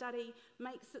 which I study,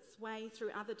 makes its way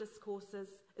through other discourses,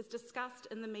 is discussed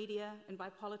in the media and by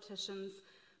politicians,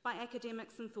 by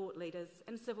academics and thought leaders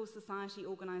and civil society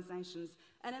organisations,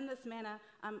 and in this manner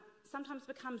sometimes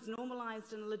becomes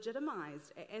normalised and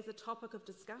legitimised as a topic of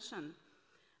discussion.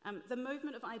 The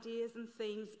movement of ideas and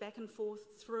themes back and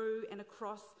forth through and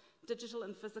across digital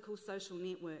and physical social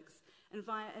networks and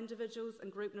via individuals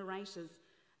and group narrators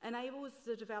enables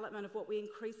the development of what we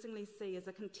increasingly see as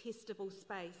a contestable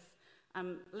space,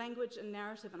 language and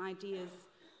narrative and ideas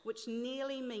which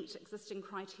nearly meet existing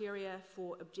criteria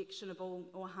for objectionable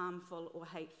or harmful or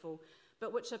hateful,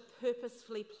 but which are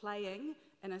purposefully playing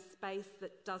in a space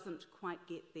that doesn't quite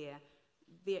get there.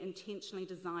 They're intentionally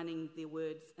designing their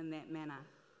words in that manner.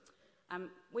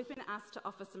 We've been asked to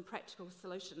offer some practical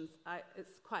solutions.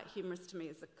 It's quite humorous to me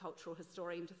as a cultural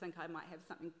historian to think I might have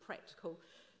something practical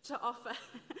to offer,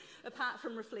 apart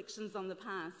from reflections on the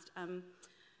past.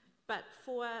 But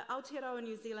for Aotearoa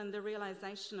New Zealand, the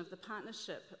realisation of the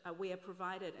partnership we are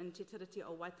provided in Te Tiriti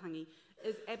o Waitangi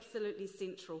is absolutely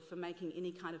central for making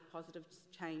any kind of positive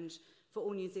change for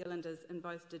all New Zealanders in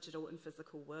both digital and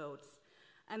physical worlds.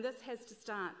 And this has to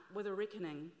start with a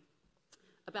reckoning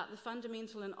about the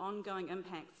fundamental and ongoing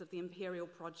impacts of the imperial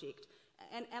project.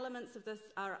 And elements of this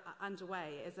are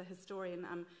underway. As a historian,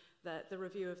 the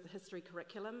review of the history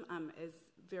curriculum is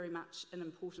very much an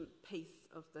important piece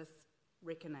of this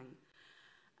reckoning.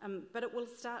 But it will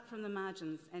start from the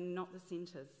margins and not the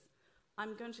centres.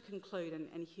 I'm going to conclude,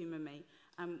 and humour me,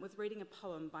 with reading a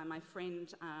poem by my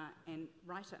friend and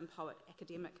writer and poet,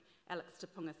 academic Alex Te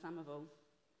Punga Somerville.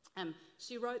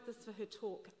 She wrote this for her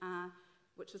talk,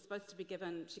 which was supposed to be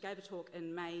given. She gave a talk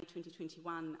in May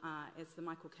 2021 as the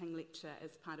Michael King Lecture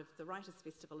as part of the Writers'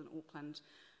 Festival in Auckland,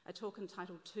 a talk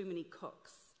entitled Too Many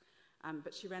Cooks.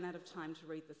 But she ran out of time to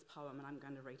read this poem, and I'm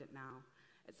going to read it now.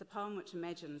 It's a poem which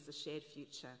imagines a shared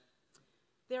future.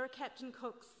 There are captain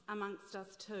cooks amongst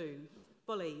us too,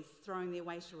 bullies throwing their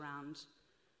weight around.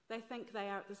 They think they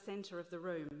are at the centre of the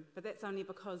room, but that's only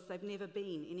because they've never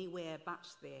been anywhere but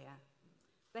there.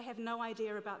 They have no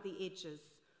idea about the edges,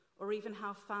 or even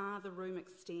how far the room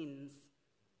extends.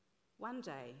 One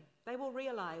day, they will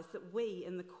realise that we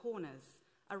in the corners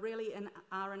are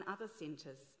in other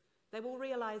centres. They will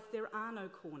realise there are no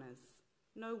corners,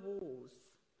 no walls.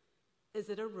 Is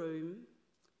it a room?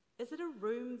 Is it a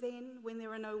room then when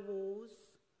there are no walls?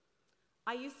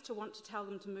 I used to want to tell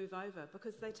them to move over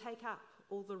because they take up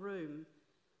all the room.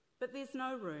 But there's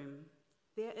no room.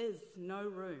 There is no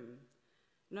room.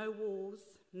 No walls,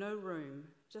 no room,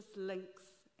 just links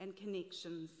and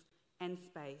connections and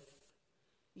space.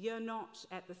 You're not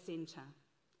at the centre.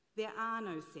 There are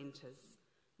no centres.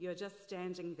 You're just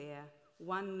standing there,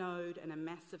 one node in a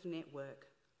massive network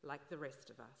like the rest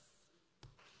of us.